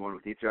hard time going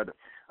with each other.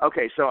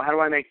 Okay, so how do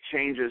I make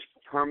changes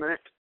permanent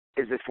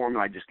is this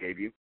formula I just gave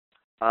you.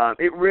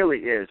 It really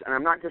is, and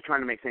I'm not just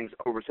trying to make things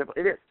over simple.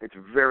 It is. It's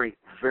very,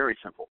 very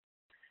simple.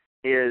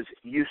 Is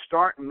you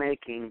start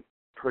making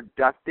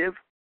productive,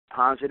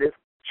 positive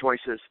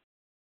choices,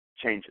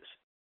 changes.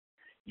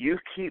 You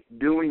keep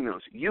doing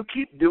those. You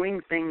keep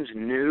doing things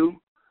new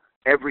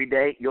every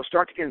day. You'll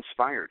start to get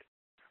inspired.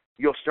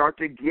 You'll start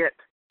to get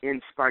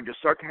inspired. You'll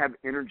start to have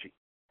energy.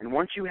 And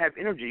once you have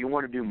energy, you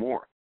want to do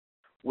more.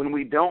 When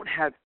we don't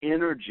have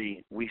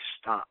energy, we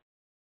stop.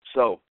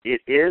 So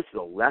it is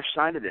the left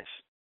side of this.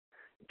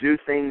 Do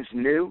things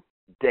new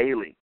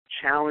daily.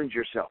 Challenge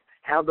yourself.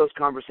 Have those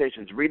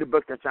conversations. Read a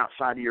book that's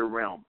outside of your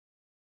realm.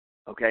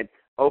 Okay?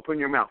 Open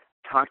your mouth.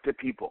 Talk to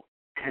people.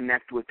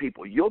 Connect with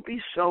people. You'll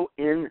be so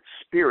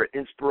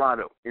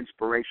inspirational.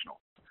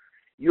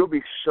 You'll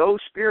be so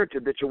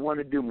spirited that you'll want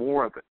to do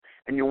more of it,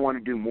 and you'll want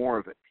to do more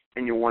of it,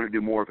 and you'll want to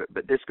do more of it.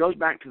 But this goes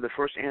back to the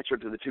first answer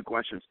to the two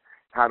questions.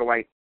 How do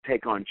I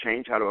take on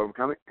change? How to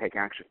overcome it? Take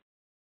action.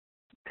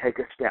 Take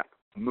a step.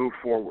 Move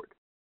forward.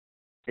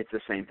 It's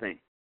the same thing.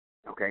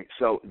 Okay,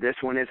 so this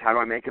one is how do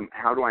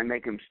I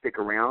make them stick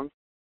around?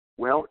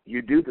 Well,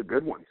 you do the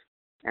good ones.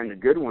 And the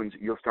good ones,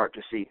 you'll start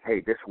to see,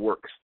 hey, this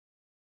works.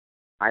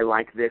 I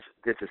like this.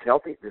 This is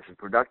healthy. This is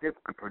productive.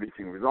 I'm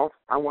producing results.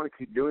 I want to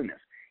keep doing this.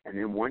 And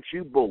then once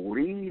you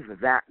believe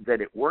that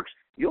it works,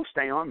 you'll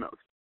stay on those.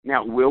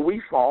 Now, will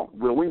we fall?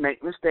 Will we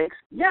make mistakes?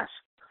 Yes.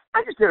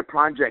 I just did a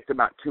project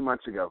about 2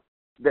 months ago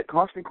that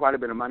cost me quite a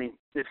bit of money.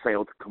 It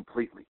failed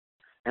completely.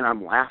 And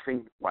I'm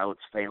laughing while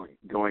it's failing,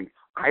 going,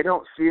 I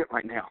don't see it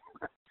right now.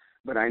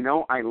 But I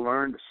know I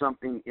learned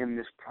something in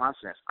this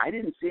process. I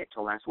didn't see it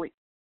till last week.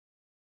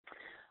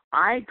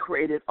 I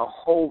created a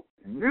whole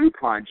new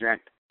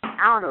project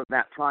out of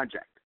that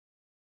project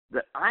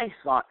that I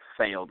thought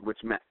failed, which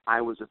meant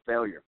I was a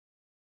failure.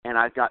 And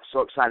I got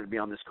so excited to be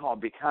on this call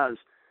because,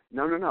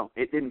 no,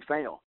 it didn't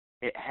fail.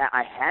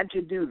 I had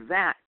to do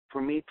that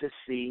for me to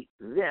see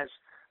this,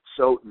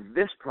 so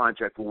this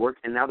project will work.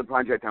 And now the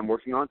project I'm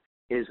working on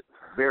is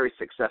very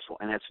successful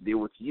and has to deal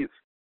with youth.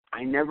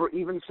 I never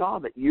even saw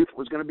that youth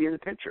was going to be in the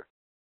picture.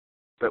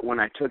 But when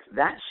I took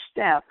that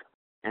step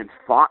and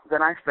thought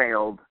that I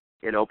failed,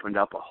 it opened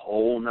up a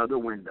whole nother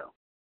window.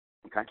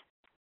 Okay?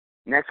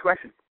 Next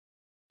question.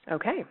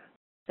 Okay.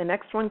 The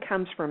next one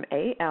comes from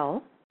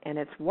AL, and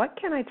it's, what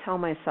can I tell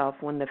myself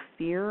when the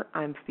fear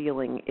I'm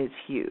feeling is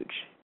huge?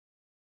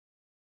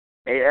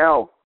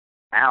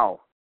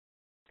 Al.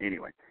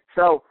 Anyway,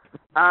 so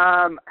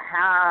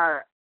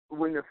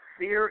when the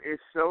fear is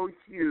so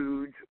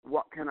huge,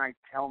 what can I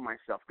tell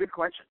myself? Good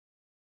question.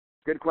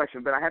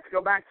 But I have to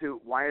go back to,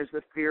 why is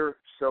the fear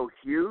so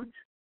huge?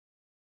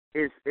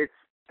 It's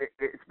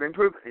been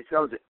proven. It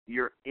shows it.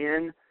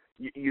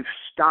 You've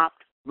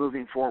stopped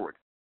moving forward.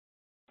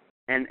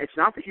 And it's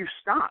not that you've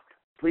stopped.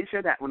 Please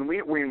hear that. When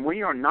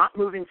we are not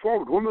moving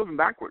forward, we're moving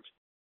backwards.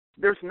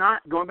 There's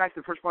not, going back to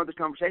the first part of this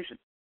conversation,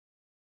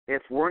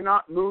 if we're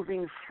not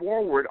moving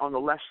forward on the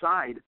left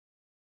side,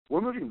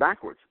 we're moving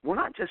backwards. We're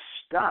not just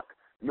stuck.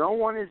 No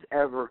one is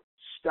ever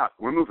stuck.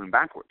 We're moving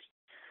backwards.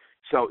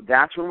 So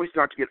that's when we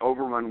start to get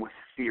overrun with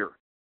fear.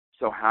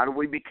 So how do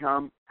we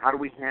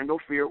handle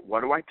fear?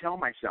 What do I tell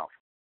myself?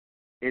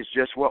 Is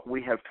just what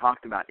we have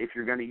talked about. If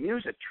you're going to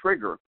use a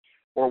trigger,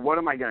 or what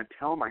am I going to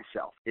tell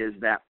myself, is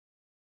that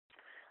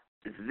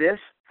this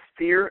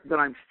fear that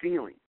I'm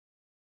feeling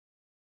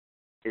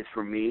is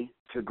for me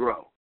to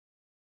grow.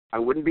 I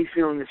wouldn't be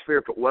feeling this fear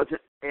if it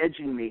wasn't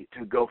edging me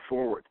to go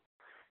forward.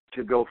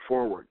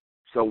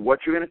 So what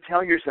you're going to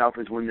tell yourself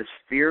is, when this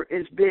fear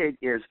is big,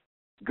 is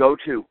go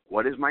to,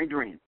 what is my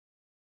dream?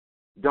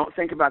 Don't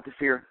think about the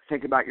fear.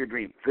 Think about your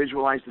dream.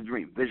 Visualize the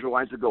dream.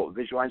 Visualize the goal.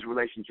 Visualize the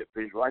relationship.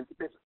 Visualize the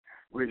business.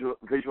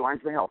 Visualize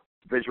the health.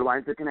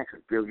 Visualize the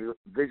connection.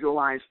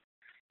 Visualize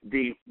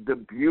the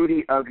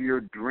beauty of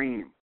your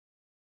dream.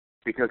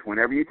 Because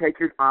whenever you take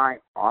your eye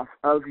off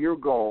of your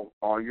goal,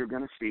 all you're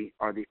going to see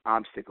are the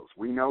obstacles.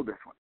 We know this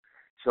one.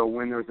 So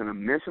when there's an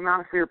immense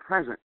amount of fear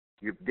present,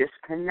 you're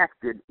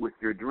disconnected with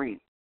your dream.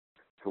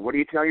 So what do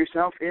you tell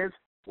yourself is,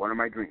 what are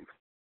my dreams?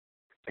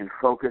 And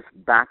focus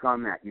back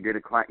on that. You did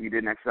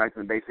an exercise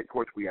in the basic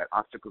course. We had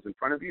obstacles in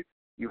front of you.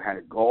 You had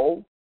a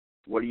goal.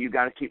 What do you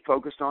got to keep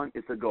focused on?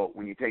 It's the goal.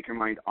 When you take your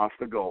mind off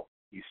the goal,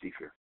 you see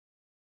fear.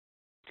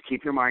 To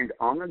keep your mind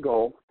on the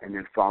goal, and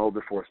then follow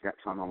the 4 steps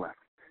on the left.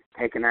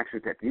 Take an action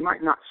step. You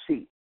might not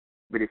see,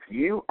 but if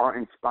you are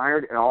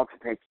inspired at all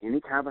to take any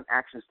kind of an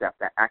action step,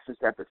 that action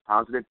step is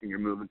positive, and you're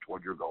moving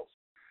toward your goals.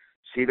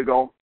 See the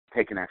goal,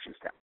 take an action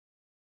step.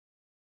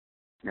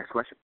 Next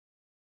question.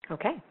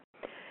 Okay.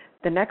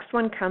 The next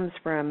one comes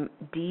from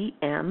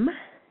DM.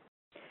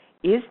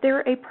 Is there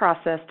a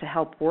process to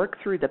help work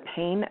through the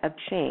pain of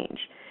change,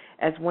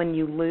 as when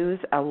you lose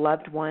a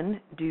loved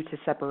one due to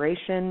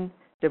separation,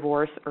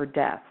 divorce, or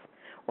death,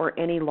 or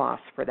any loss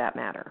for that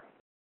matter?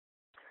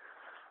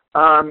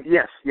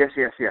 Yes.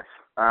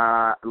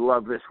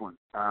 Love this one.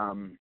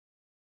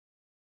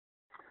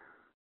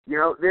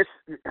 This,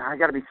 I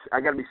gotta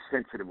be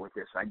sensitive with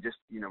this. I just,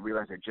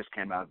 realized I just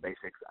came out of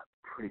basics. I'm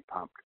pretty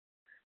pumped.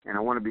 And I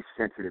want to be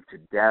sensitive to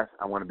death.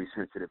 I want to be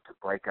sensitive to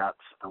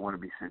breakups. I want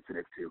to be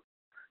sensitive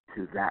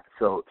to that.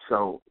 So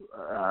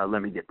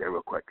let me get there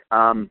real quick.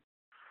 I'm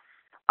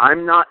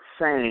not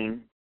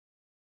saying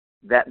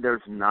that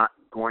there's not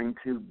going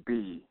to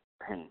be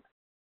pain.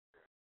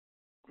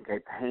 Okay,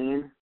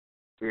 pain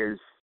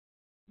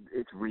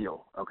it's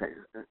real. Okay,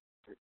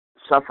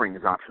 suffering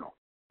is optional,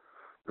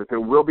 but there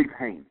will be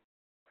pain.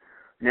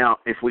 Now,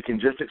 if we can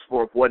just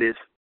explore what is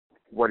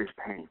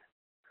pain.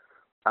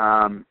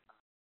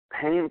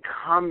 Pain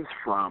comes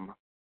from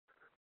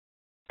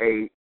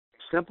a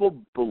simple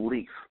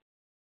belief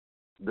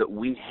that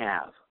we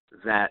have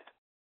that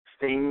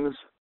things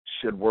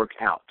should work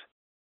out,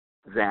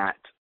 that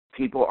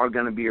people are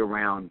going to be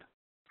around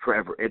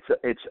forever.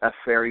 It's a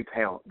fairy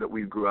tale that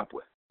we grew up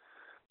with.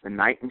 The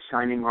knight in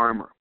shining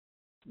armor.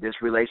 This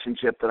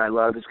relationship that I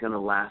love is going to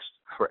last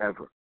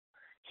forever.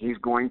 He's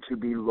going to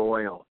be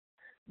loyal.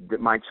 That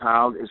my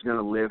child is going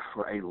to live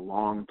for a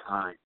long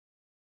time.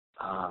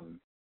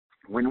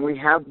 When we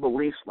have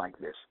beliefs like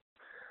this,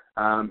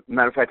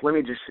 matter of fact, let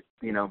me just,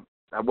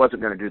 I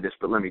wasn't going to do this,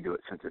 but let me do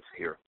it since it's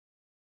here.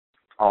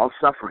 All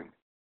suffering,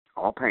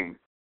 all pain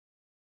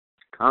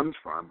comes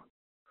from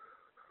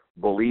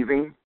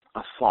believing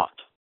a thought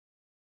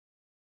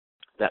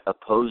that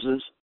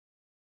opposes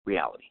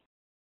reality.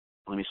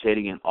 Let me say it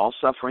again. All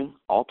suffering,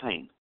 all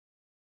pain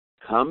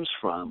comes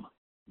from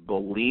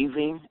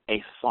believing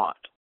a thought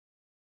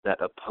that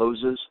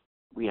opposes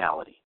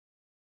reality.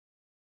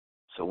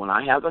 So when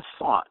I have a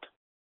thought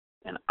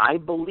and I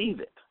believe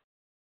it,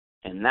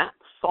 and that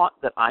thought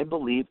that I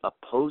believe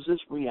opposes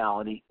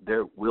reality,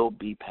 there will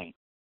be pain.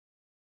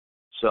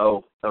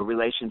 So a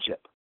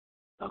relationship,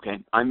 okay,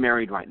 I'm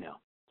married right now.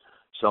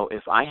 So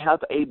if I have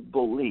a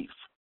belief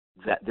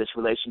that this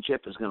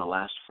relationship is going to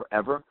last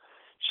forever,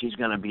 she's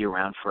going to be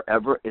around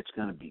forever, it's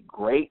going to be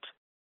great,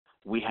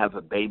 we have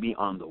a baby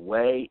on the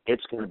way,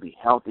 it's going to be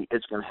healthy,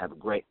 it's going to have a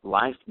great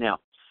life. Now,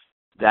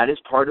 that is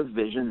part of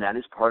vision, that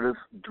is part of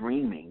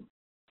dreaming,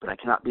 but I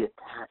cannot be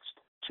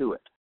attached to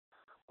it.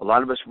 A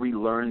lot of us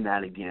relearn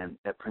that again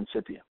at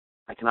Principia.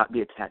 I cannot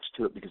be attached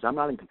to it because I'm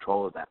not in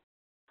control of that.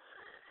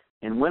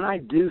 And when I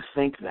do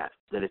think that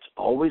it's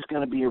always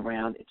going to be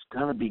around, it's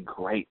going to be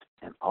great,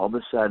 and all of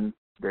a sudden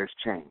there's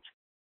change,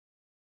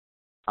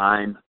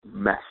 I'm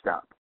messed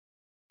up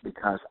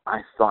because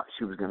I thought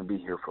she was going to be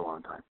here for a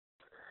long time.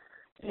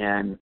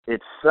 And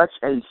it's such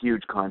a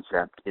huge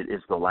concept. It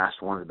is the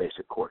last one of the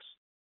basic course.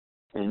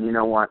 And you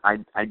know what?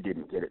 I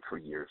didn't get it for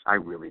years. I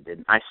really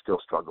didn't. I still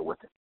struggle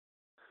with it.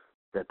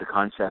 That the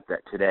concept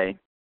that today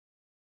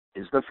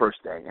is the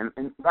first day.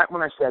 And right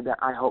when I said that,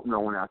 I hope no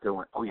one out there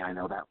went, oh, yeah, I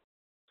know that one.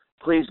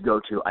 Please go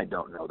to I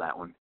don't know that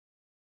one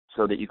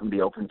so that you can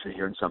be open to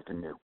hearing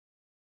something new.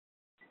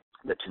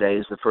 That today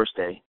is the first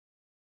day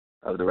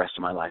of the rest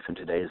of my life, and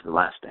today is the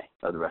last day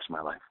of the rest of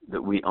my life.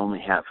 That we only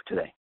have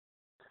today.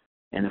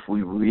 And if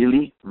we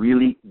really,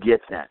 really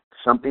get that,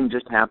 something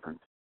just happened,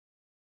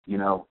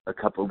 a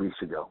couple of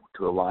weeks ago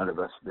to a lot of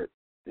us that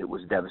it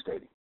was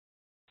devastating.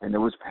 And there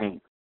was pain.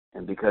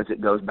 And because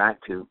it goes back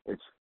to,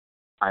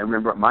 I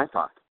remember my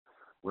thought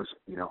was,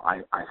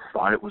 I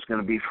thought it was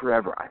going to be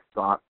forever. I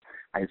thought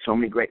I had so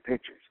many great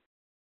pictures.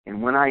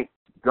 And when I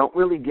don't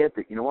really get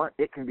that, you know what,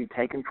 it can be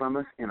taken from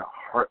us in a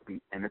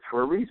heartbeat. And it's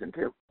for a reason,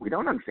 too. We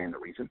don't understand the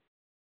reason.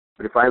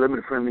 But if I live in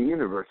a friendly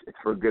universe, it's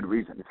for a good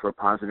reason. It's for a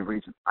positive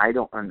reason. I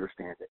don't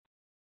understand it.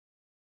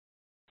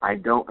 I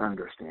don't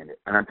understand it.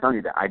 And I'm telling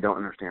you that I don't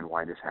understand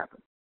why this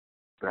happened.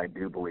 But I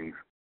do believe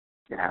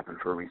it happened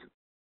for a reason.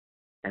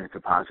 And it's a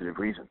positive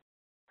reason.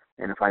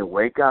 And if I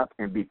wake up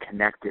and be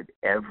connected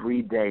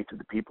every day to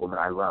the people that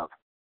I love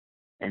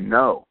and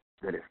know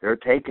that if they're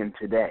taken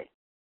today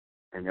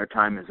and their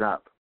time is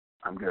up,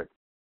 I'm good.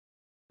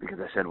 Because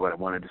I said what I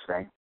wanted to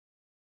say.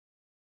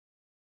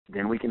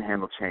 Then we can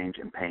handle change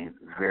and pain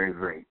very,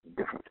 very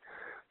different.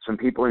 Some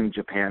people in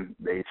Japan,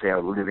 they say,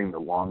 are living the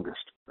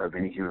longest of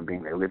any human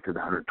being. They live to the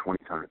 120s,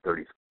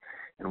 130s.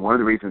 And one of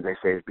the reasons they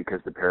say is because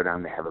the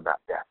paradigm they have about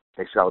death.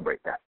 They celebrate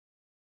that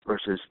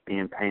versus being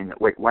in pain.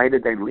 That, wait, why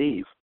did they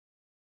leave?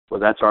 Well,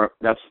 that's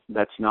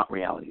not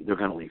reality. They're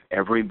going to leave.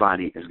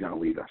 Everybody is going to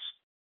leave us.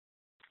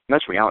 And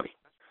that's reality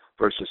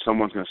versus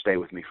someone's going to stay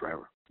with me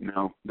forever.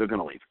 No, they're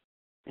going to leave.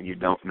 And you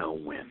don't know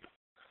when.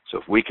 So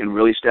if we can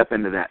really step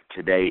into that,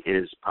 today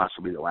is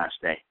possibly the last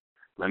day.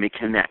 Let me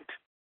connect.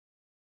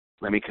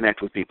 Let me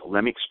connect with people.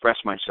 Let me express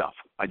myself.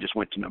 I just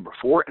went to number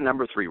 4 and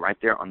number 3 right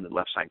there on the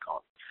left side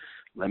column.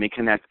 Let me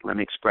connect. Let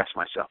me express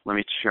myself. Let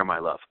me share my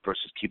love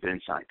versus keep it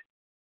inside.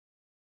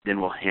 Then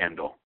we'll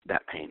handle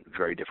that pain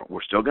very different.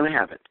 We're still going to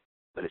have it,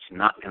 but it's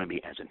not going to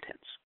be as intense.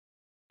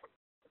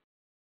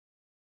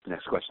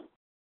 Next question.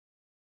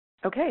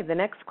 Okay, the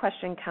next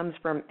question comes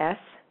from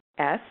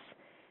SS,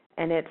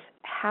 and it's,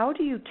 how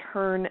do you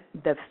turn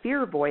the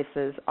fear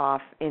voices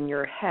off in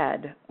your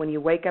head when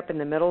you wake up in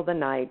the middle of the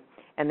night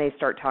and they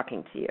start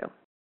talking to you?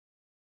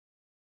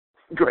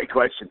 Great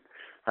question.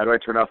 How do I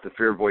turn off the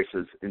fear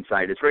voices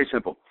inside? It's very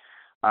simple.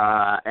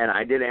 And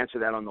I did answer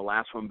that on the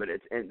last one, but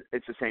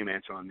it's the same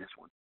answer on this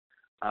one.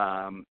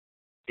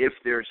 If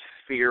there's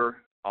fear,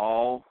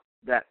 all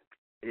that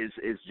is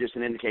just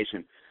an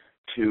indication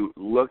to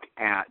look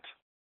at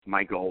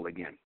my goal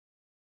again,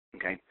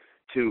 okay?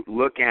 To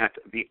look at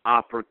the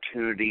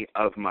opportunity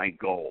of my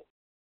goal.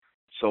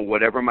 So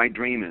whatever my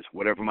dream is,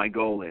 whatever my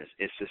goal is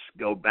to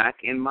go back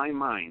in my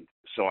mind.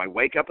 So I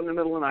wake up in the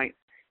middle of the night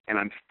and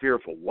I'm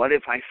fearful. What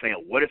if I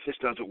fail? What if this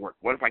doesn't work?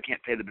 What if I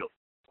can't pay the bill?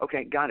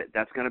 Okay, got it.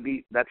 That's gonna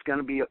be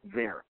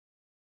there.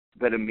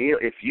 But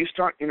immediately, if you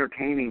start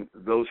entertaining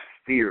those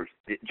fears,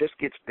 it just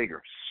gets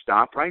bigger.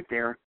 Stop right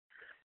there,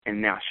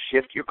 and now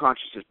shift your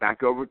consciousness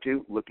back over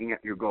to looking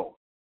at your goal.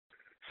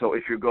 So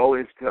if your goal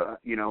is to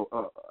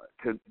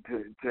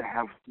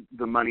have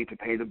the money to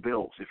pay the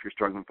bills, if you're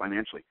struggling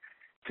financially,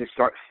 to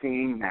start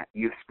seeing that,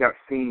 you start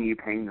seeing you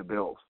paying the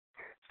bills,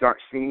 start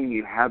seeing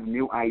you have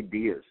new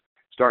ideas,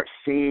 start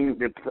seeing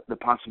the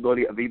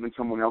possibility of even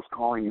someone else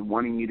calling and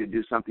wanting you to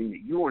do something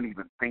that you weren't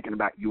even thinking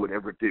about you would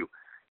ever do.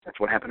 That's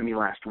what happened to me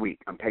last week.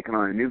 I'm taking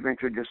on a new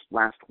venture just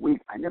last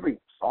week I never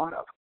even thought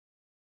of.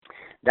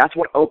 That's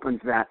what opens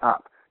that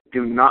up.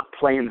 Do not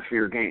play in the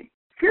fear game.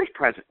 Fear's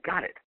present,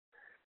 got it.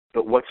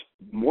 But what's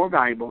more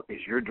valuable is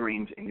your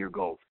dreams and your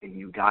goals, and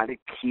you got to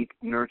keep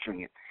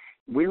nurturing it.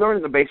 We learned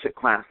in the basic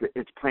class that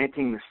it's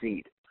planting the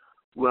seed.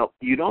 Well,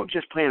 you don't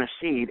just plant a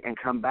seed and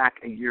come back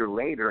a year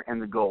later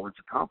and the goal is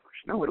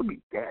accomplished. No, it'll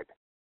be dead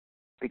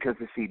because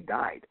the seed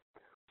died.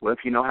 Well, if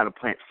you know how to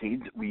plant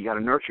seeds, well, you got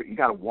to nurture it. You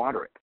got to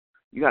water it.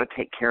 You got to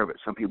take care of it.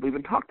 Some people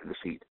even talk to the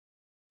seed.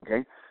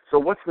 Okay? So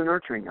what's the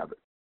nurturing of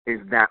it? Is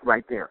that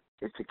right there.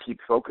 Is to keep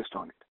focused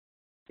on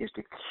it. Is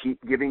to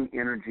keep giving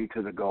energy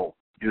to the goal.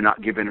 Do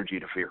not give energy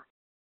to fear.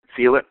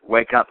 Feel it,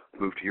 wake up,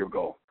 move to your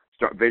goal.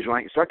 Start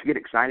visualizing, start to get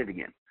excited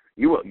again.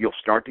 You'll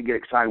start to get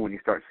excited when you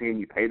start seeing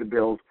you pay the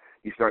bills,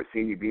 you start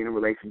seeing you be in a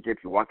relationship,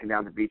 you're walking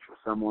down the beach with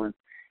someone,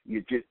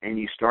 you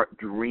start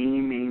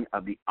dreaming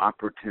of the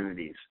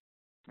opportunities.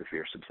 The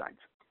fear subsides.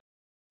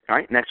 All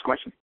right, next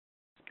question.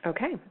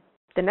 Okay.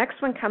 The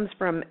next one comes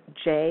from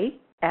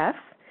JF.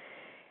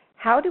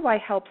 How do I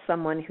help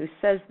someone who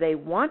says they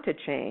want to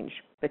change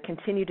but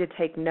continue to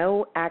take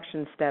no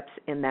action steps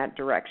in that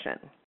direction?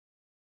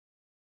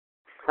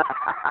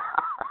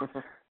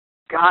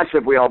 Gosh,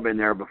 have we all been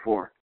there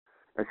before,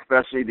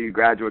 especially the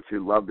graduates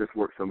who love this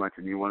work so much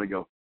and you want to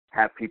go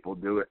have people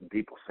do it and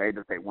people say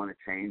that they want to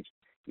change,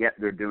 yet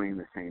they're doing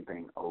the same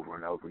thing over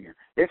and over again.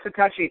 This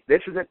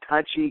is a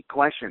touchy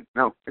question.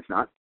 No, it's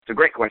not. It's a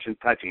great question,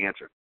 touchy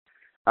answer.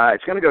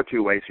 It's going to go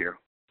two ways here.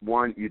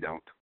 One, you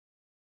don't.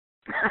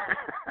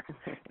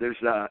 There's,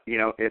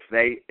 if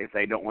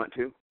they don't want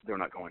to, they're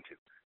not going to.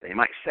 They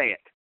might say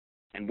it,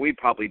 and we've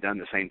probably done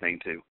the same thing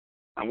too.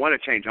 I want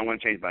to change,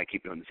 but I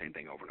keep doing the same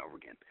thing over and over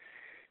again.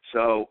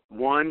 So,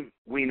 one,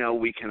 we know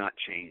we cannot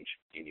change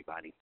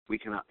anybody. We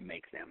cannot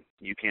make them.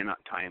 You cannot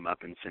tie them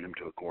up and send them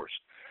to a course.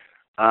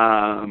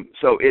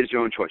 So it is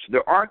your own choice.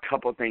 There are a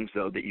couple of things,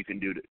 though, that you can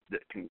do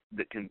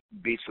that can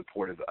be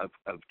supportive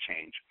of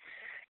change.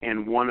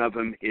 And one of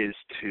them is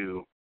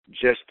to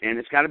and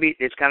it's got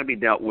to be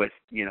dealt with,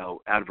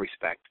 out of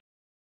respect,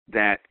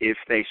 that if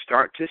they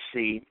start to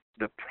see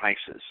the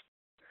prices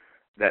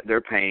that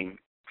they're paying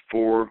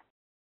for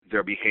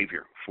their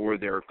behavior, for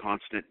their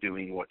constant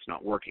doing what's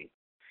not working,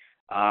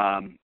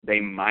 they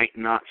might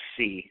not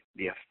see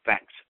the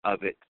effects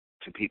of it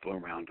to people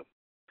around them.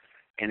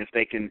 And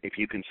if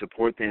you can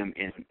support them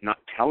in not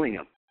telling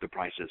them the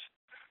prices,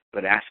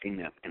 but asking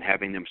them and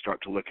having them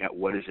start to look at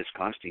what is this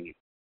costing you,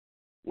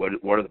 what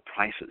are the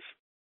prices,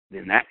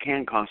 then that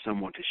can cause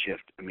someone to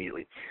shift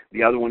immediately.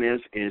 The other one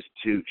is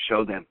to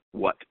show them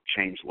what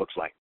change looks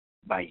like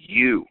by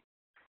you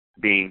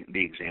being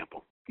the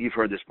example. You've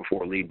heard this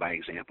before, lead by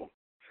example.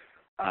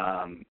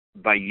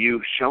 By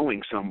you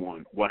showing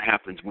someone what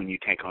happens when you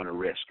take on a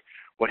risk,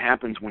 what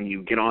happens when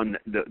you get on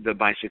the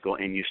bicycle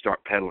and you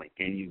start pedaling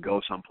and you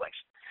go someplace,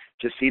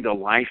 to see the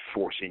life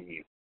force in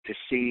you, to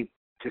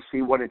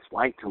see what it's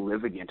like to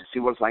live again, to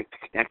see what it's like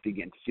to connect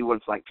again, to see what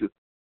it's like to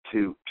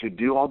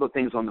do all the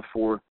things on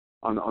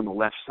the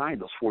left side,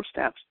 those 4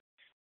 steps.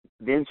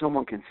 Then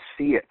someone can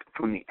see it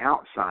from the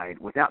outside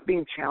without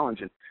being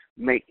challenged and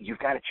you've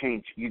got to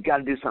change, you've got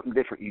to do something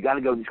different, you've got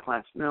to go to these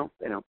classes. No,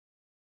 they don't.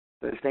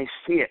 But if they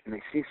see it and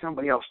they see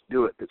somebody else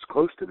do it that's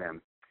close to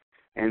them,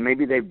 and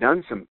maybe they've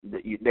done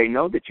they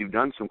know that you've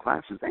done some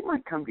classes, they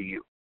might come to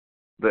you.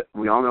 But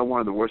we all know one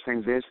of the worst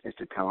things is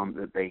to tell them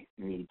that they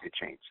need to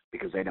change,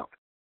 because they don't.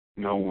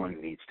 No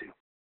one needs to.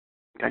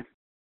 Okay?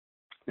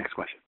 Next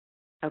question.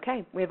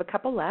 Okay, we have a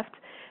couple left.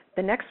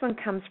 The next one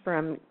comes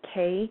from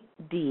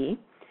KD.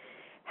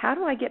 How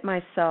do I get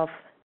myself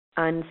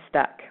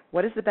unstuck?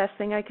 What is the best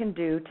thing I can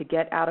do to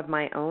get out of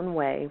my own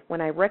way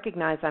when I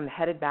recognize I'm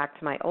headed back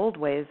to my old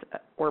ways,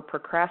 or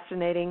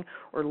procrastinating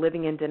or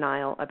living in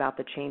denial about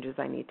the changes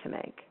I need to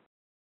make?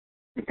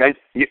 Okay,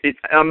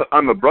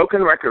 I'm a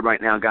broken record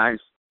right now, guys.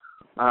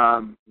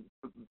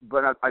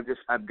 But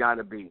I've got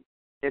to be.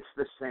 It's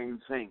the same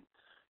thing.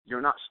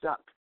 You're not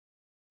stuck.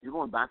 You're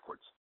going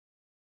backwards.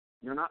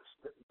 You're not.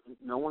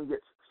 No one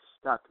gets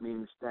stuck,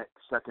 meaning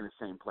stuck in the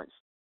same place.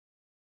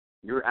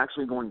 You're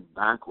actually going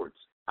backwards.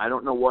 I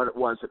don't know what it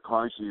was that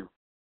caused you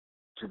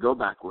to go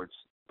backwards.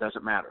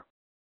 Doesn't matter.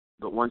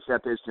 But one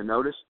step is to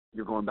notice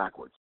you're going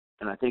backwards.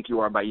 And I think you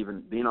are by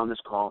even being on this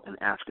call and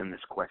asking this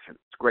question.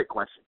 It's a great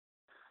question.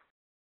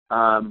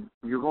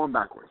 You're going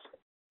backwards.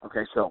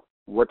 Okay, so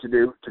what to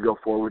do to go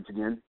forwards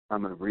again?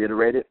 I'm going to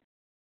reiterate it.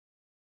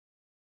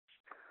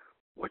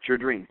 What's your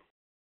dream?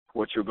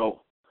 What's your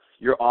goal?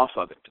 You're off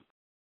of it.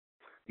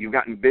 You've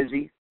gotten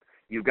busy.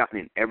 You've gotten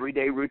an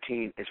everyday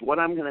routine. It's what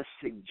I'm going to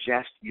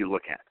suggest you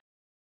look at,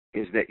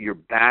 is that you're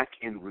back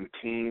in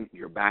routine.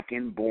 You're back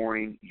in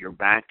boring. You're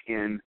back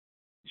in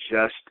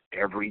just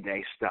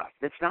everyday stuff.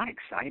 That's not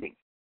exciting.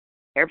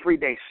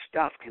 Everyday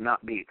stuff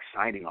cannot be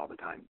exciting all the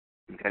time.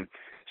 Okay?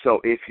 So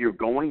if you're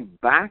going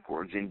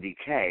backwards in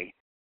decay,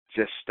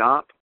 just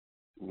stop,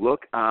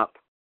 look up,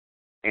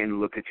 and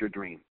look at your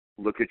dream.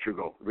 Look at your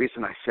goal. The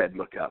reason I said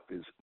look up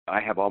is I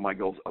have all my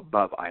goals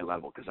above eye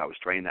level, because I was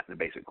trained that in the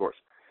basic course,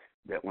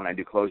 that when I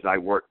do closed eye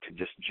work to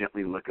just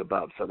gently look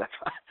above. So that's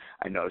why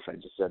I noticed I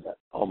just said that.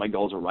 All my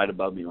goals are right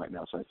above me right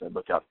now, so I said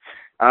look up.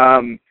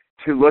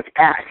 To look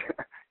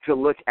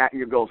at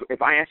your goals.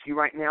 If I ask you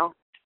right now,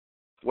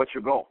 what's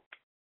your goal?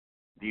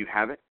 Do you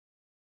have it?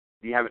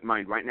 Do you have it in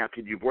mind right now?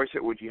 Could you voice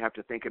it? Would you have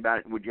to think about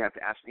it? Would you have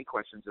to ask me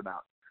questions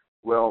about,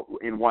 well,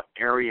 in what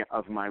area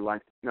of my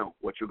life? No,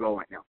 what's your goal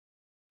right now?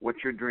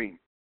 What's your dream?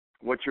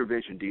 What's your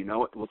vision? Do you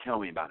know it? Well, tell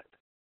me about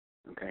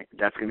it. Okay?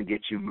 That's going to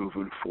get you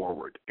moving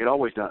forward. It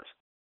always does.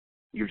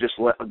 You've just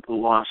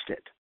lost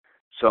it.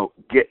 So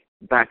get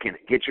back in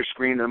it. Get your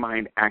screen in the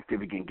mind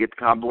active again. Get the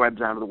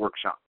cobwebs out of the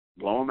workshop.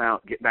 Blow them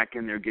out. Get back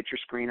in there. Get your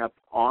screen up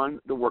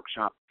on the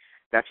workshop.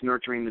 That's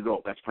nurturing the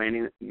goal. That's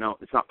planting. No,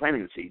 it's not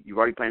planting the seed. You've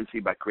already planted the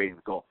seed by creating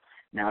the goal.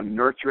 Now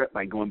nurture it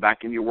by going back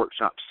into your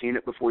workshop, seeing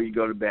it before you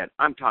go to bed.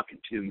 I'm talking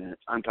 2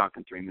 minutes. I'm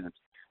talking 3 minutes.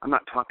 I'm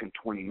not talking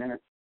 20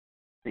 minutes.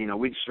 You know,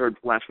 we just heard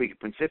last week at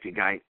Principia, a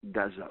guy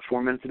does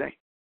 4 minutes a day.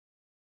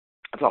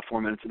 That's all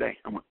 4 minutes a day.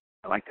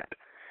 I like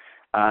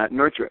that.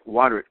 Nurture it,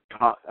 water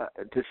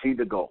it, to see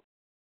the goal.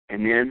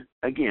 And then,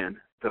 again,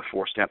 the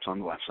 4 steps on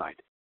the left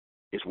side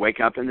is wake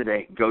up in the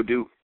day, go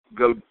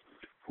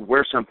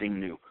wear something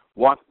new,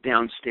 walk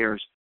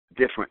downstairs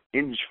different.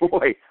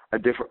 Enjoy a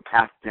different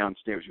path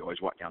downstairs. You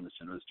always walk down the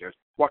center of the stairs.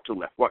 Walk to the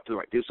left, walk to the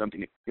right, do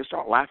something. You'll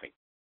start laughing.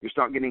 You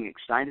start getting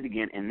excited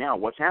again. And now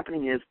what's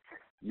happening is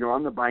you're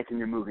on the bike and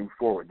you're moving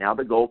forward. Now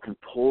the goal can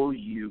pull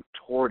you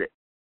toward it.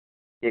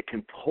 It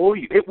can pull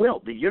you. It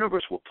will. The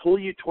universe will pull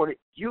you toward it.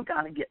 You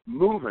got to get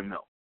moving,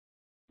 though.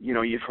 You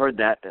know, you've heard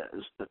that.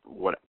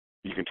 What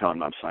you can tell I'm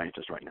not a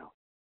scientist right now.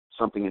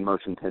 Something in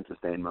motion tends to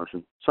stay in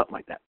motion. Something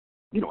like that.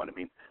 You know what I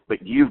mean.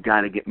 But you've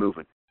got to get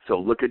moving. So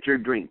look at your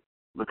dream.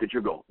 Look at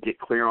your goal. Get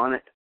clear on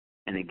it.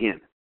 And again,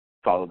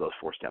 follow those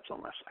 4 steps on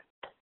the left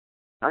side.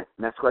 All right,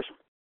 next question.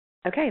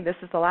 Okay, this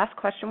is the last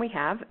question we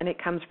have, and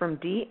it comes from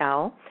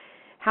DL.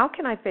 How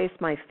can I face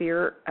my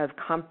fear of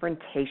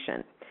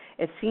confrontation?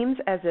 It seems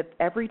as if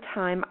every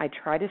time I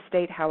try to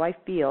state how I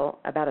feel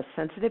about a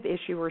sensitive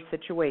issue or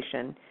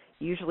situation,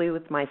 usually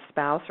with my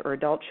spouse or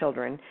adult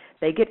children,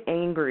 they get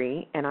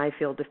angry and I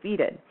feel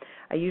defeated.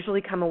 I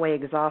usually come away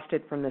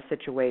exhausted from the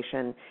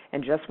situation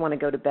and just want to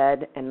go to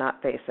bed and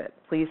not face it.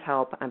 Please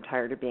help. I'm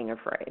tired of being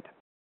afraid.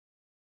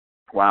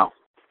 Wow.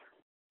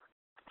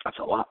 That's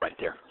a lot right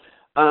there.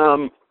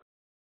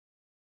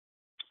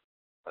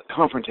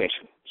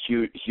 Confrontation.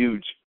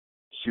 Huge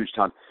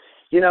time.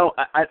 You know,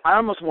 I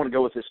almost want to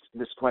go with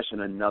this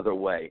question another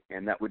way,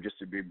 and that would just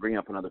be bring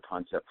up another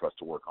concept for us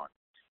to work on.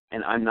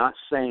 And I'm not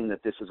saying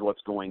that this is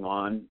what's going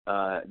on,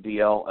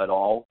 DL, at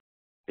all,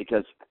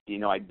 because, you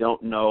know, I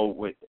don't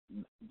know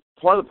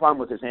part of the problem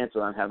with this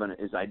answer I'm having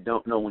is I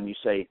don't know when you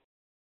say,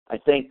 I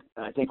think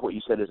what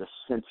you said is a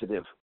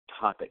sensitive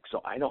topic.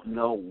 So I don't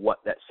know what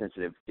that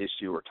sensitive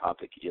issue or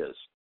topic is.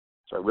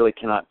 So I really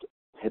cannot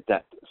hit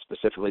that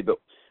specifically, but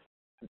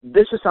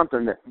this is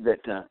something that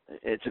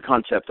it's a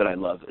concept that I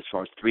love as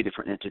far as 3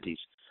 different entities.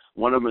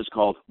 One of them is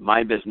called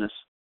my business.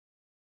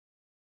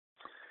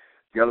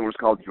 The other one is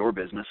called your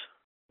business.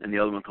 And the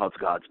other one called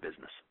God's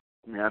business.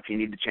 Now, if you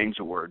need to change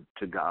the word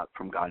to God,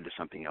 from God to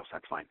something else,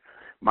 that's fine.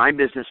 My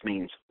business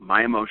means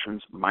my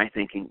emotions, my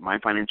thinking, my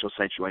financial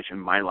situation,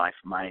 my life,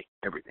 my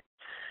everything.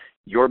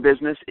 Your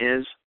business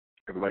is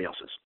everybody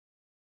else's.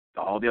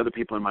 All the other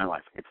people in my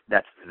life.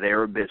 That's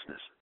their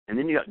business. And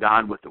then you got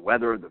God with the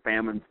weather, the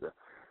famines,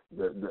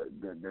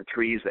 the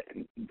trees.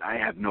 I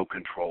have no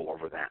control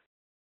over that.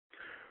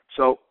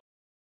 So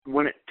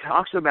when it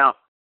talks about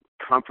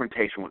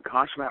confrontation, when it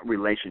talks about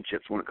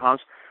relationships,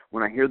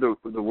 when I hear the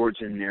words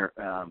in there,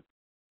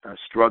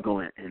 struggle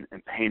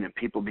and pain and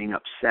people being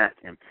upset,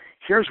 and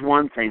here's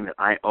one thing that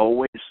I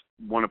always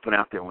want to put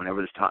out there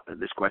whenever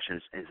this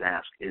question is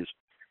asked is,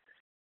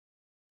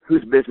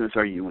 whose business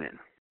are you in?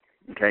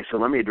 Okay, so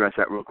let me address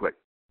that real quick.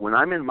 When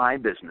I'm in my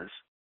business,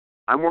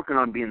 I'm working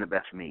on being the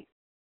best me.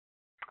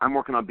 I'm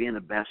working on being the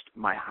best,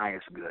 my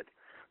highest good.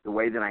 The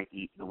way that I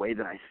eat, the way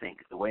that I think,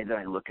 the way that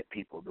I look at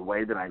people, the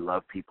way that I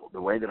love people,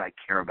 the way that I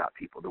care about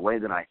people, the way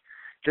that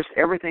just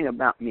everything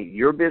about me.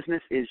 Your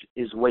business is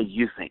the way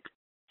you think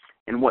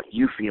and what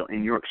you feel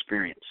in your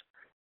experience.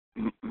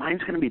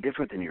 Mine's going to be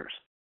different than yours,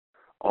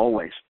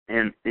 always.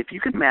 And if you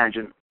can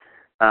imagine,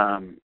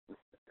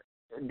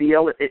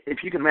 DL,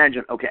 if you can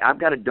imagine, okay, I've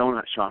got a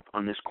donut shop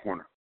on this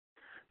corner.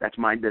 That's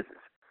my business.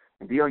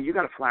 And DL, you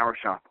got a flower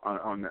shop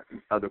on the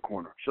other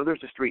corner. So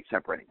there's a street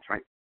separating us,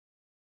 right?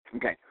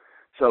 Okay.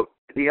 So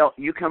DL,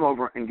 you come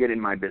over and get in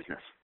my business.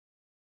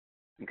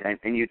 Okay,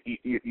 and you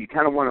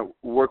kind of want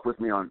to work with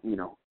me on, you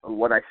know,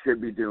 what I should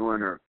be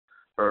doing or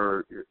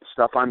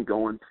stuff I'm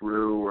going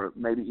through, or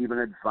maybe even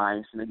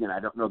advice. And again, I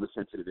don't know the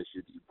sensitive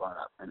issue that you brought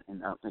up, and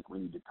I don't think we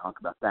need to talk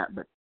about that.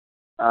 But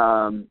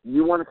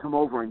you want to come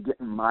over and get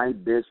in my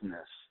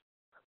business.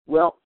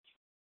 Well,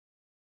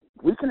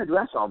 we can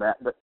address all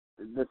that, but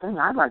the thing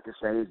I'd like to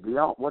say is,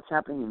 DL, what's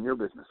happening in your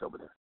business over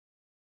there?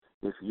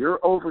 If you're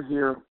over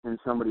here in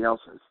somebody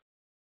else's,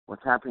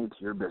 what's happening to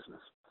your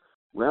business?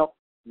 Well,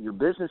 your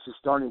business is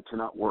starting to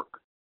not work.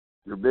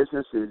 Your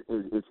business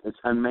is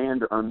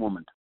unmanned or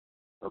unwomaned.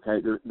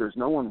 Okay, there's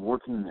no one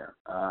working there.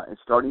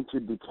 It's starting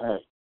to decay.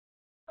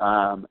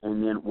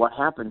 And then what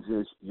happens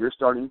is you're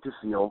starting to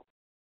feel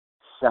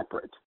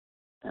separate.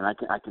 And I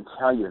can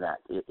tell you that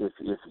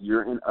if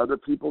you're in other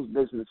people's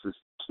businesses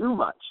too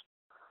much,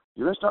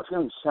 you're going to start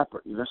feeling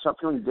separate. You're going to start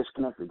feeling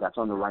disconnected. That's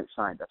on the right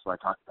side. That's what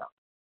I talked about.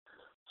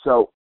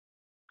 So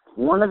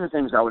one of the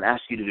things I would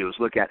ask you to do is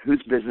look at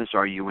whose business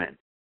are you in.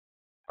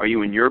 Are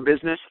you in your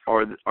business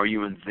or are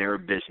you in their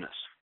business?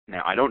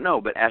 Now, I don't know,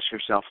 but ask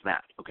yourself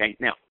that, okay?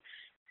 Now,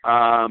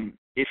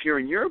 if you're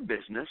in your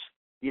business,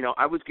 you know,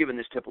 I was given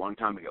this tip a long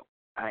time ago.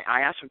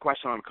 I asked a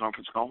question on a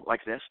conference call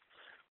like this.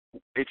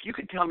 If you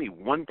could tell me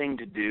one thing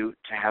to do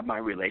to have my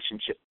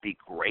relationship be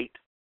great,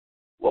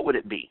 what would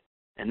it be?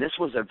 And this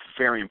was a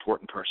very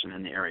important person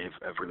in the area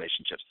of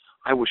relationships.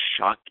 I was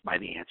shocked by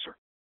the answer.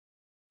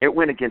 It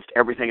went against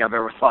everything I've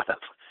ever thought of.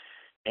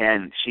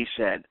 And she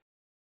said,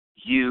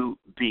 you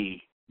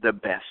be the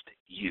best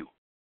you.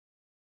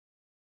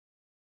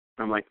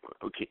 I'm like,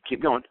 okay,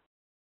 keep going.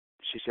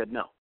 She said,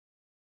 no.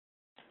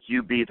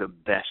 You be the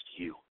best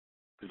you,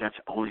 because that's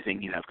the only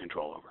thing you have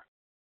control over.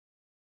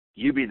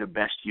 You be the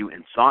best you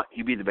in thought.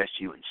 You be the best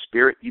you in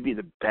spirit. You be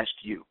the best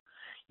you.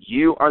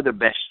 you are the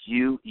best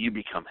you. You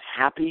become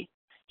happy.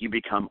 You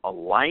become a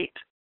light,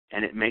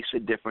 and it makes a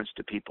difference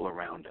to people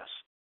around us.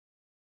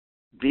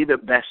 Be the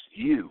best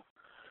you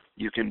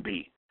can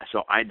be.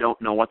 So I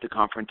don't know what the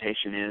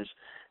confrontation is,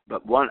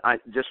 but one I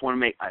just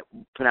want to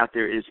put out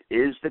there is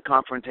the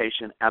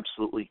confrontation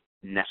absolutely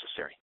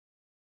necessary?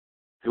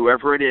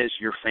 Whoever it is,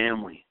 your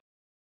family,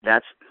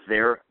 that's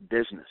their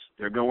business.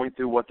 They're going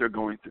through what they're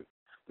going through.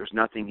 There's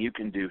nothing you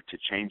can do to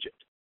change it.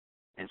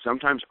 And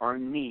sometimes our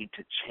need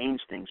to change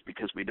things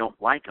because we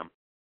don't like them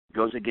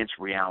goes against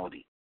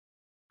reality.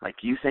 Like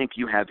you think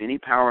you have any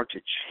power to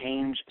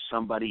change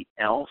somebody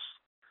else?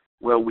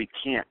 Well, we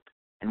can't.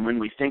 And when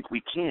we think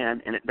we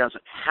can and it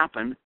doesn't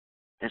happen, and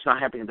it's not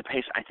happening at the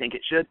pace I think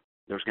it should,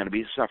 there's going to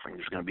be suffering.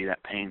 There's going to be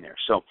that pain there.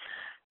 So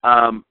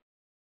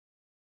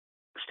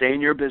stay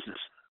in your business.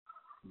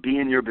 Be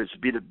in your business.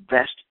 Be the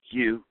best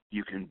you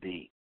can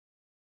be.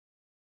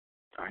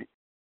 All right.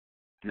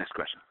 Next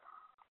question.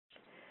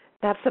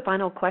 That's the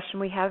final question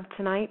we have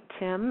tonight,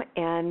 Tim.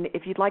 And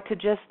if you'd like to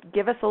just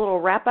give us a little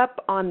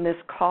wrap-up on this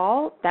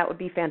call, that would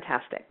be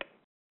fantastic.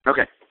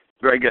 Okay.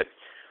 Very good.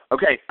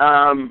 Okay.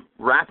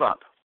 Wrap up.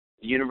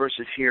 The universe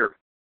is here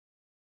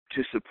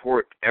to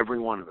support every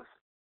one of us.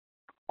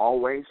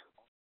 Always,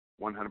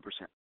 100%.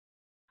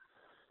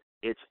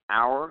 It's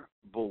our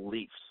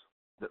beliefs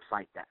that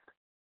fight that.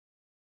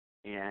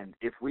 And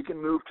if we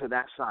can move to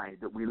that side,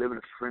 that we live in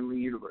a friendly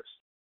universe,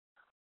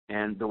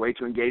 and the way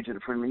to engage in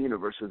a friendly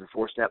universe is the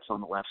 4 steps on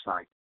the left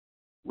side,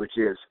 which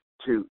is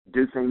to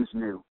do things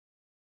new.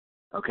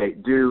 Okay,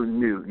 do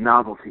new,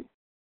 novelty.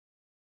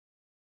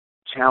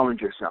 Challenge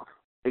yourself.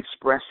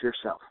 Express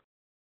yourself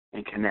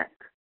and connect.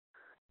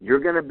 You're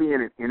going to be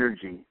in an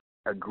energy,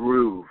 a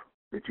groove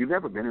that you've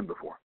never been in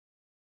before.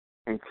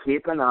 And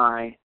keep an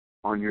eye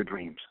on your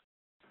dreams.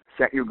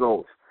 Set your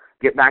goals.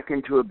 Get back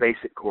into a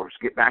basic course.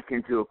 Get back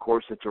into a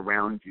course that's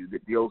around you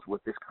that deals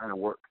with this kind of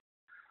work.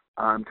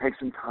 Take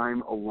some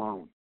time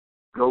alone.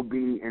 Go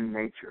be in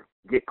nature.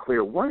 Get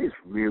clear. What is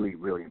really,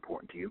 really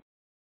important to you?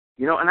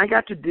 You know, and I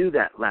got to do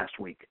that last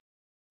week.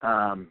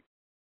 I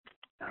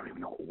don't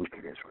even know what week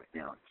it is right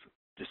now.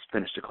 Just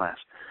finished a class.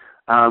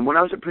 When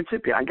I was at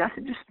Principia, I got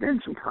to just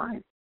spend some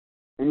time.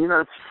 And, you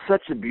know, it's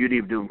such the beauty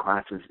of doing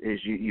classes is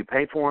you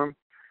pay for them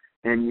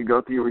and you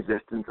go through your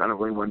resistance. I don't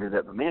really want to do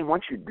that. But, man,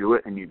 once you do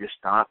it and you just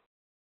stop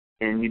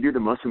and you do the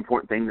most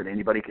important thing that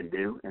anybody can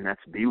do, and that's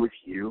be with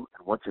you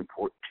and what's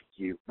important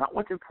to you, not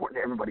what's important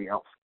to everybody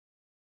else.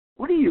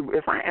 What do you,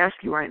 if I ask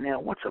you right now,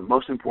 what's the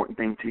most important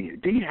thing to you?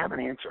 Do you have an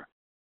answer?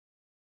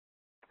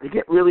 To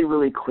get really,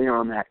 really clear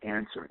on that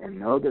answer and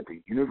know that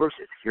the universe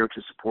is here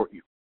to support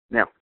you.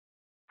 Now,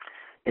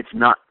 it's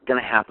not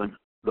going to happen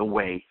the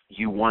way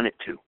you want it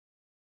to.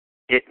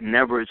 It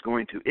never is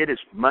going to. It is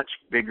much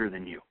bigger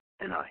than you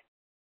and I.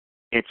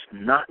 It's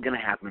not going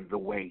to happen the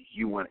way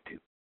you want it to.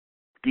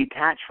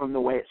 Detach from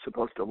the way it's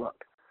supposed to look.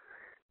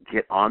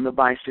 Get on the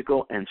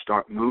bicycle and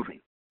start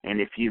moving. And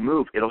if you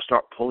move, it'll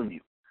start pulling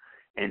you.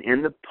 And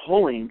in the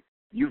pulling,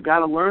 you've got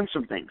to learn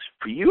some things.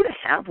 For you to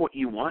have what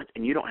you want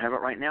and you don't have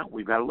it right now,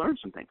 we've got to learn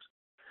some things.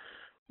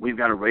 We've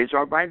got to raise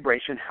our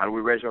vibration. How do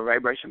we raise our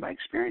vibration? By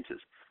experiences.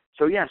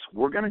 So, yes,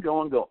 we're going to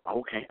go and go,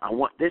 okay, I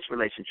want this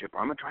relationship, or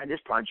I'm going to try this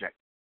project.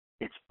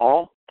 It's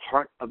all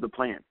part of the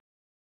plan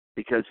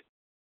because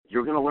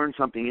you're going to learn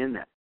something in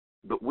that.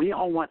 But we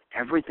all want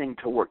everything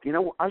to work. You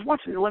know, I was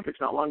watching the Olympics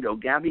not long ago.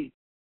 Gabby,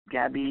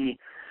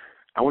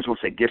 I always want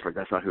to say Gifford.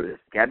 That's not who it is.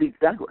 Gabby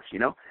Douglas, you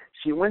know.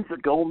 She wins the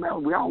gold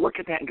medal. We all look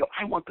at that and go,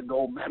 I want the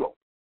gold medal.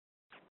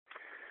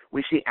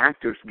 We see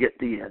actors get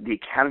the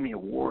Academy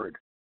Award.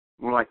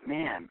 We're like,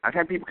 man, I've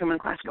had people come in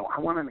class and go, I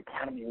want an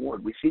Academy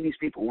Award. We see these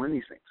people win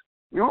these things.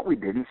 You know what we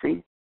didn't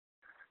see?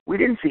 We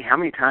didn't see how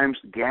many times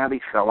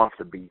Gabby fell off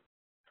the beat.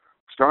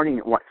 Starting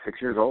at,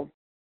 6 years old?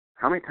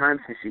 How many times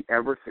has she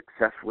ever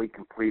successfully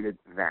completed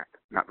that?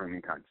 Not very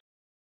many times.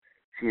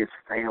 She has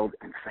failed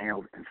and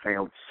failed and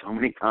failed so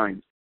many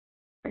times.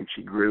 And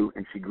she grew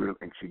and she grew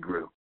and she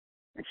grew.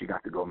 And she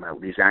got the gold medal.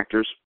 These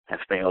actors have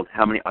failed.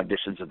 How many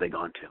auditions have they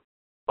gone to?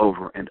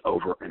 Over and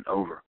over and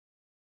over.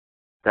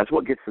 That's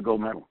what gets the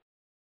gold medal.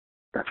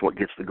 That's what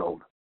gets the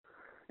gold.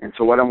 And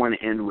so what I want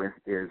to end with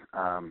is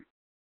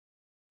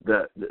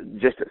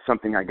just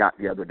something I got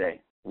the other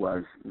day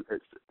was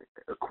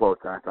a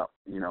quote that I thought,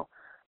 you know,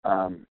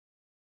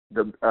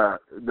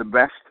 the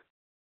best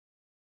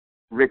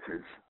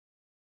riches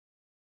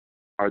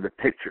are the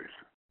pictures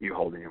you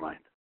hold in your mind.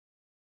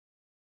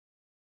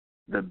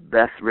 The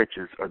best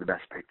riches are the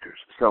best pictures.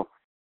 So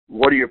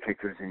what are your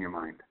pictures in your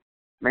mind?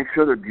 Make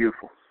sure they're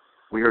beautiful.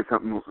 We heard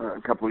something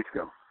a couple weeks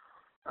ago.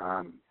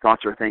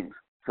 Thoughts are things.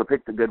 So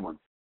pick the good ones.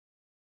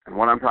 And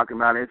what I'm talking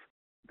about is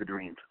the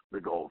dreams, the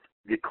goals.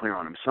 Get clear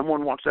on them.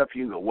 Someone walks up to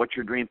you and go, what's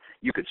your dream?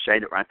 You could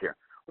state it right there.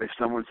 If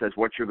someone says,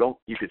 what's your goal?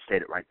 You could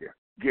state it right there.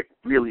 Get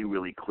really,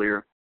 really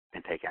clear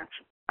and take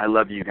action. I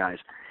love you guys.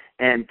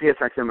 And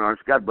PSI Seminars,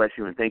 God bless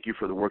you, and thank you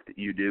for the work that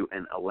you do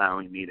and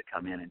allowing me to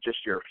come in and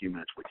just share a few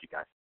minutes with you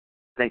guys.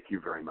 Thank you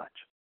very much.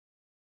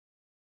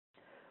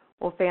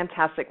 Well,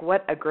 fantastic.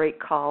 What a great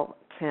call,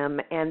 Tim.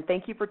 And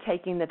thank you for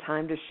taking the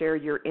time to share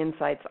your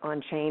insights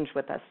on change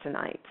with us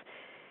tonight.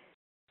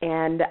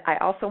 And I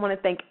also want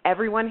to thank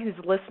everyone who's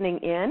listening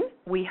in.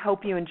 We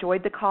hope you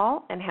enjoyed the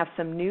call and have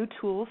some new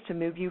tools to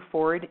move you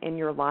forward in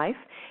your life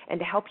and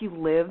to help you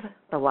live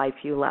the life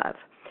you love.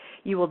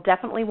 You will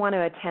definitely want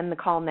to attend the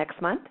call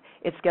next month.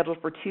 It's scheduled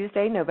for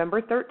Tuesday,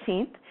 November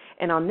 13th,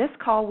 and on this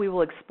call we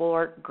will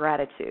explore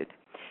gratitude.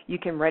 You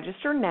can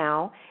register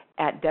now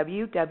at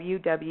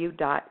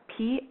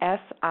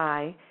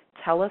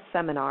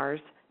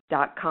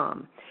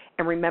www.psiteleseminars.com.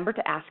 And remember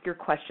to ask your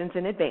questions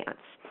in advance.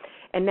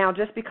 And now,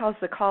 just because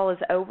the call is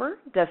over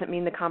doesn't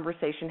mean the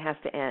conversation has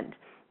to end.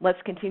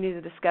 Let's continue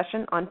the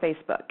discussion on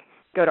Facebook.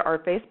 Go to our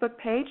Facebook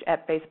page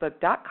at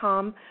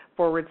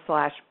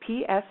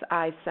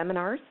facebook.com/PSI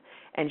Seminars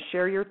and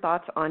share your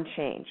thoughts on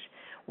change.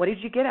 What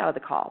did you get out of the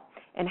call?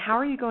 And how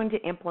are you going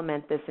to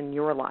implement this in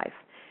your life?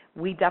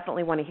 We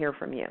definitely want to hear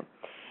from you.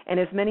 And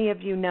as many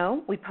of you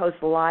know, we post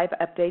live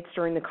updates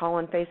during the call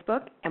on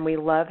Facebook, and we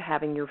love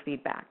having your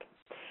feedback.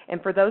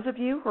 And for those of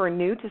you who are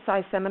new to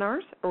PSI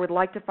Seminars or would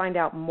like to find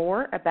out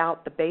more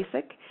about the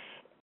basic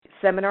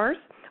seminars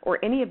or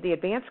any of the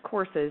advanced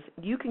courses,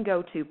 you can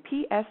go to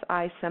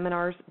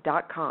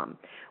psiseminars.com,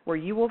 where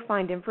you will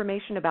find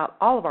information about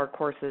all of our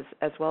courses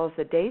as well as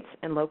the dates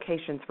and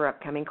locations for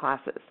upcoming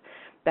classes.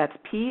 That's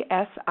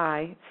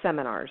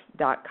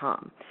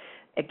psiseminars.com.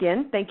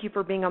 Again, thank you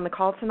for being on the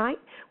call tonight.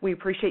 We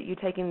appreciate you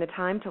taking the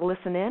time to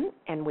listen in,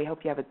 and we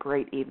hope you have a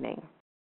great evening.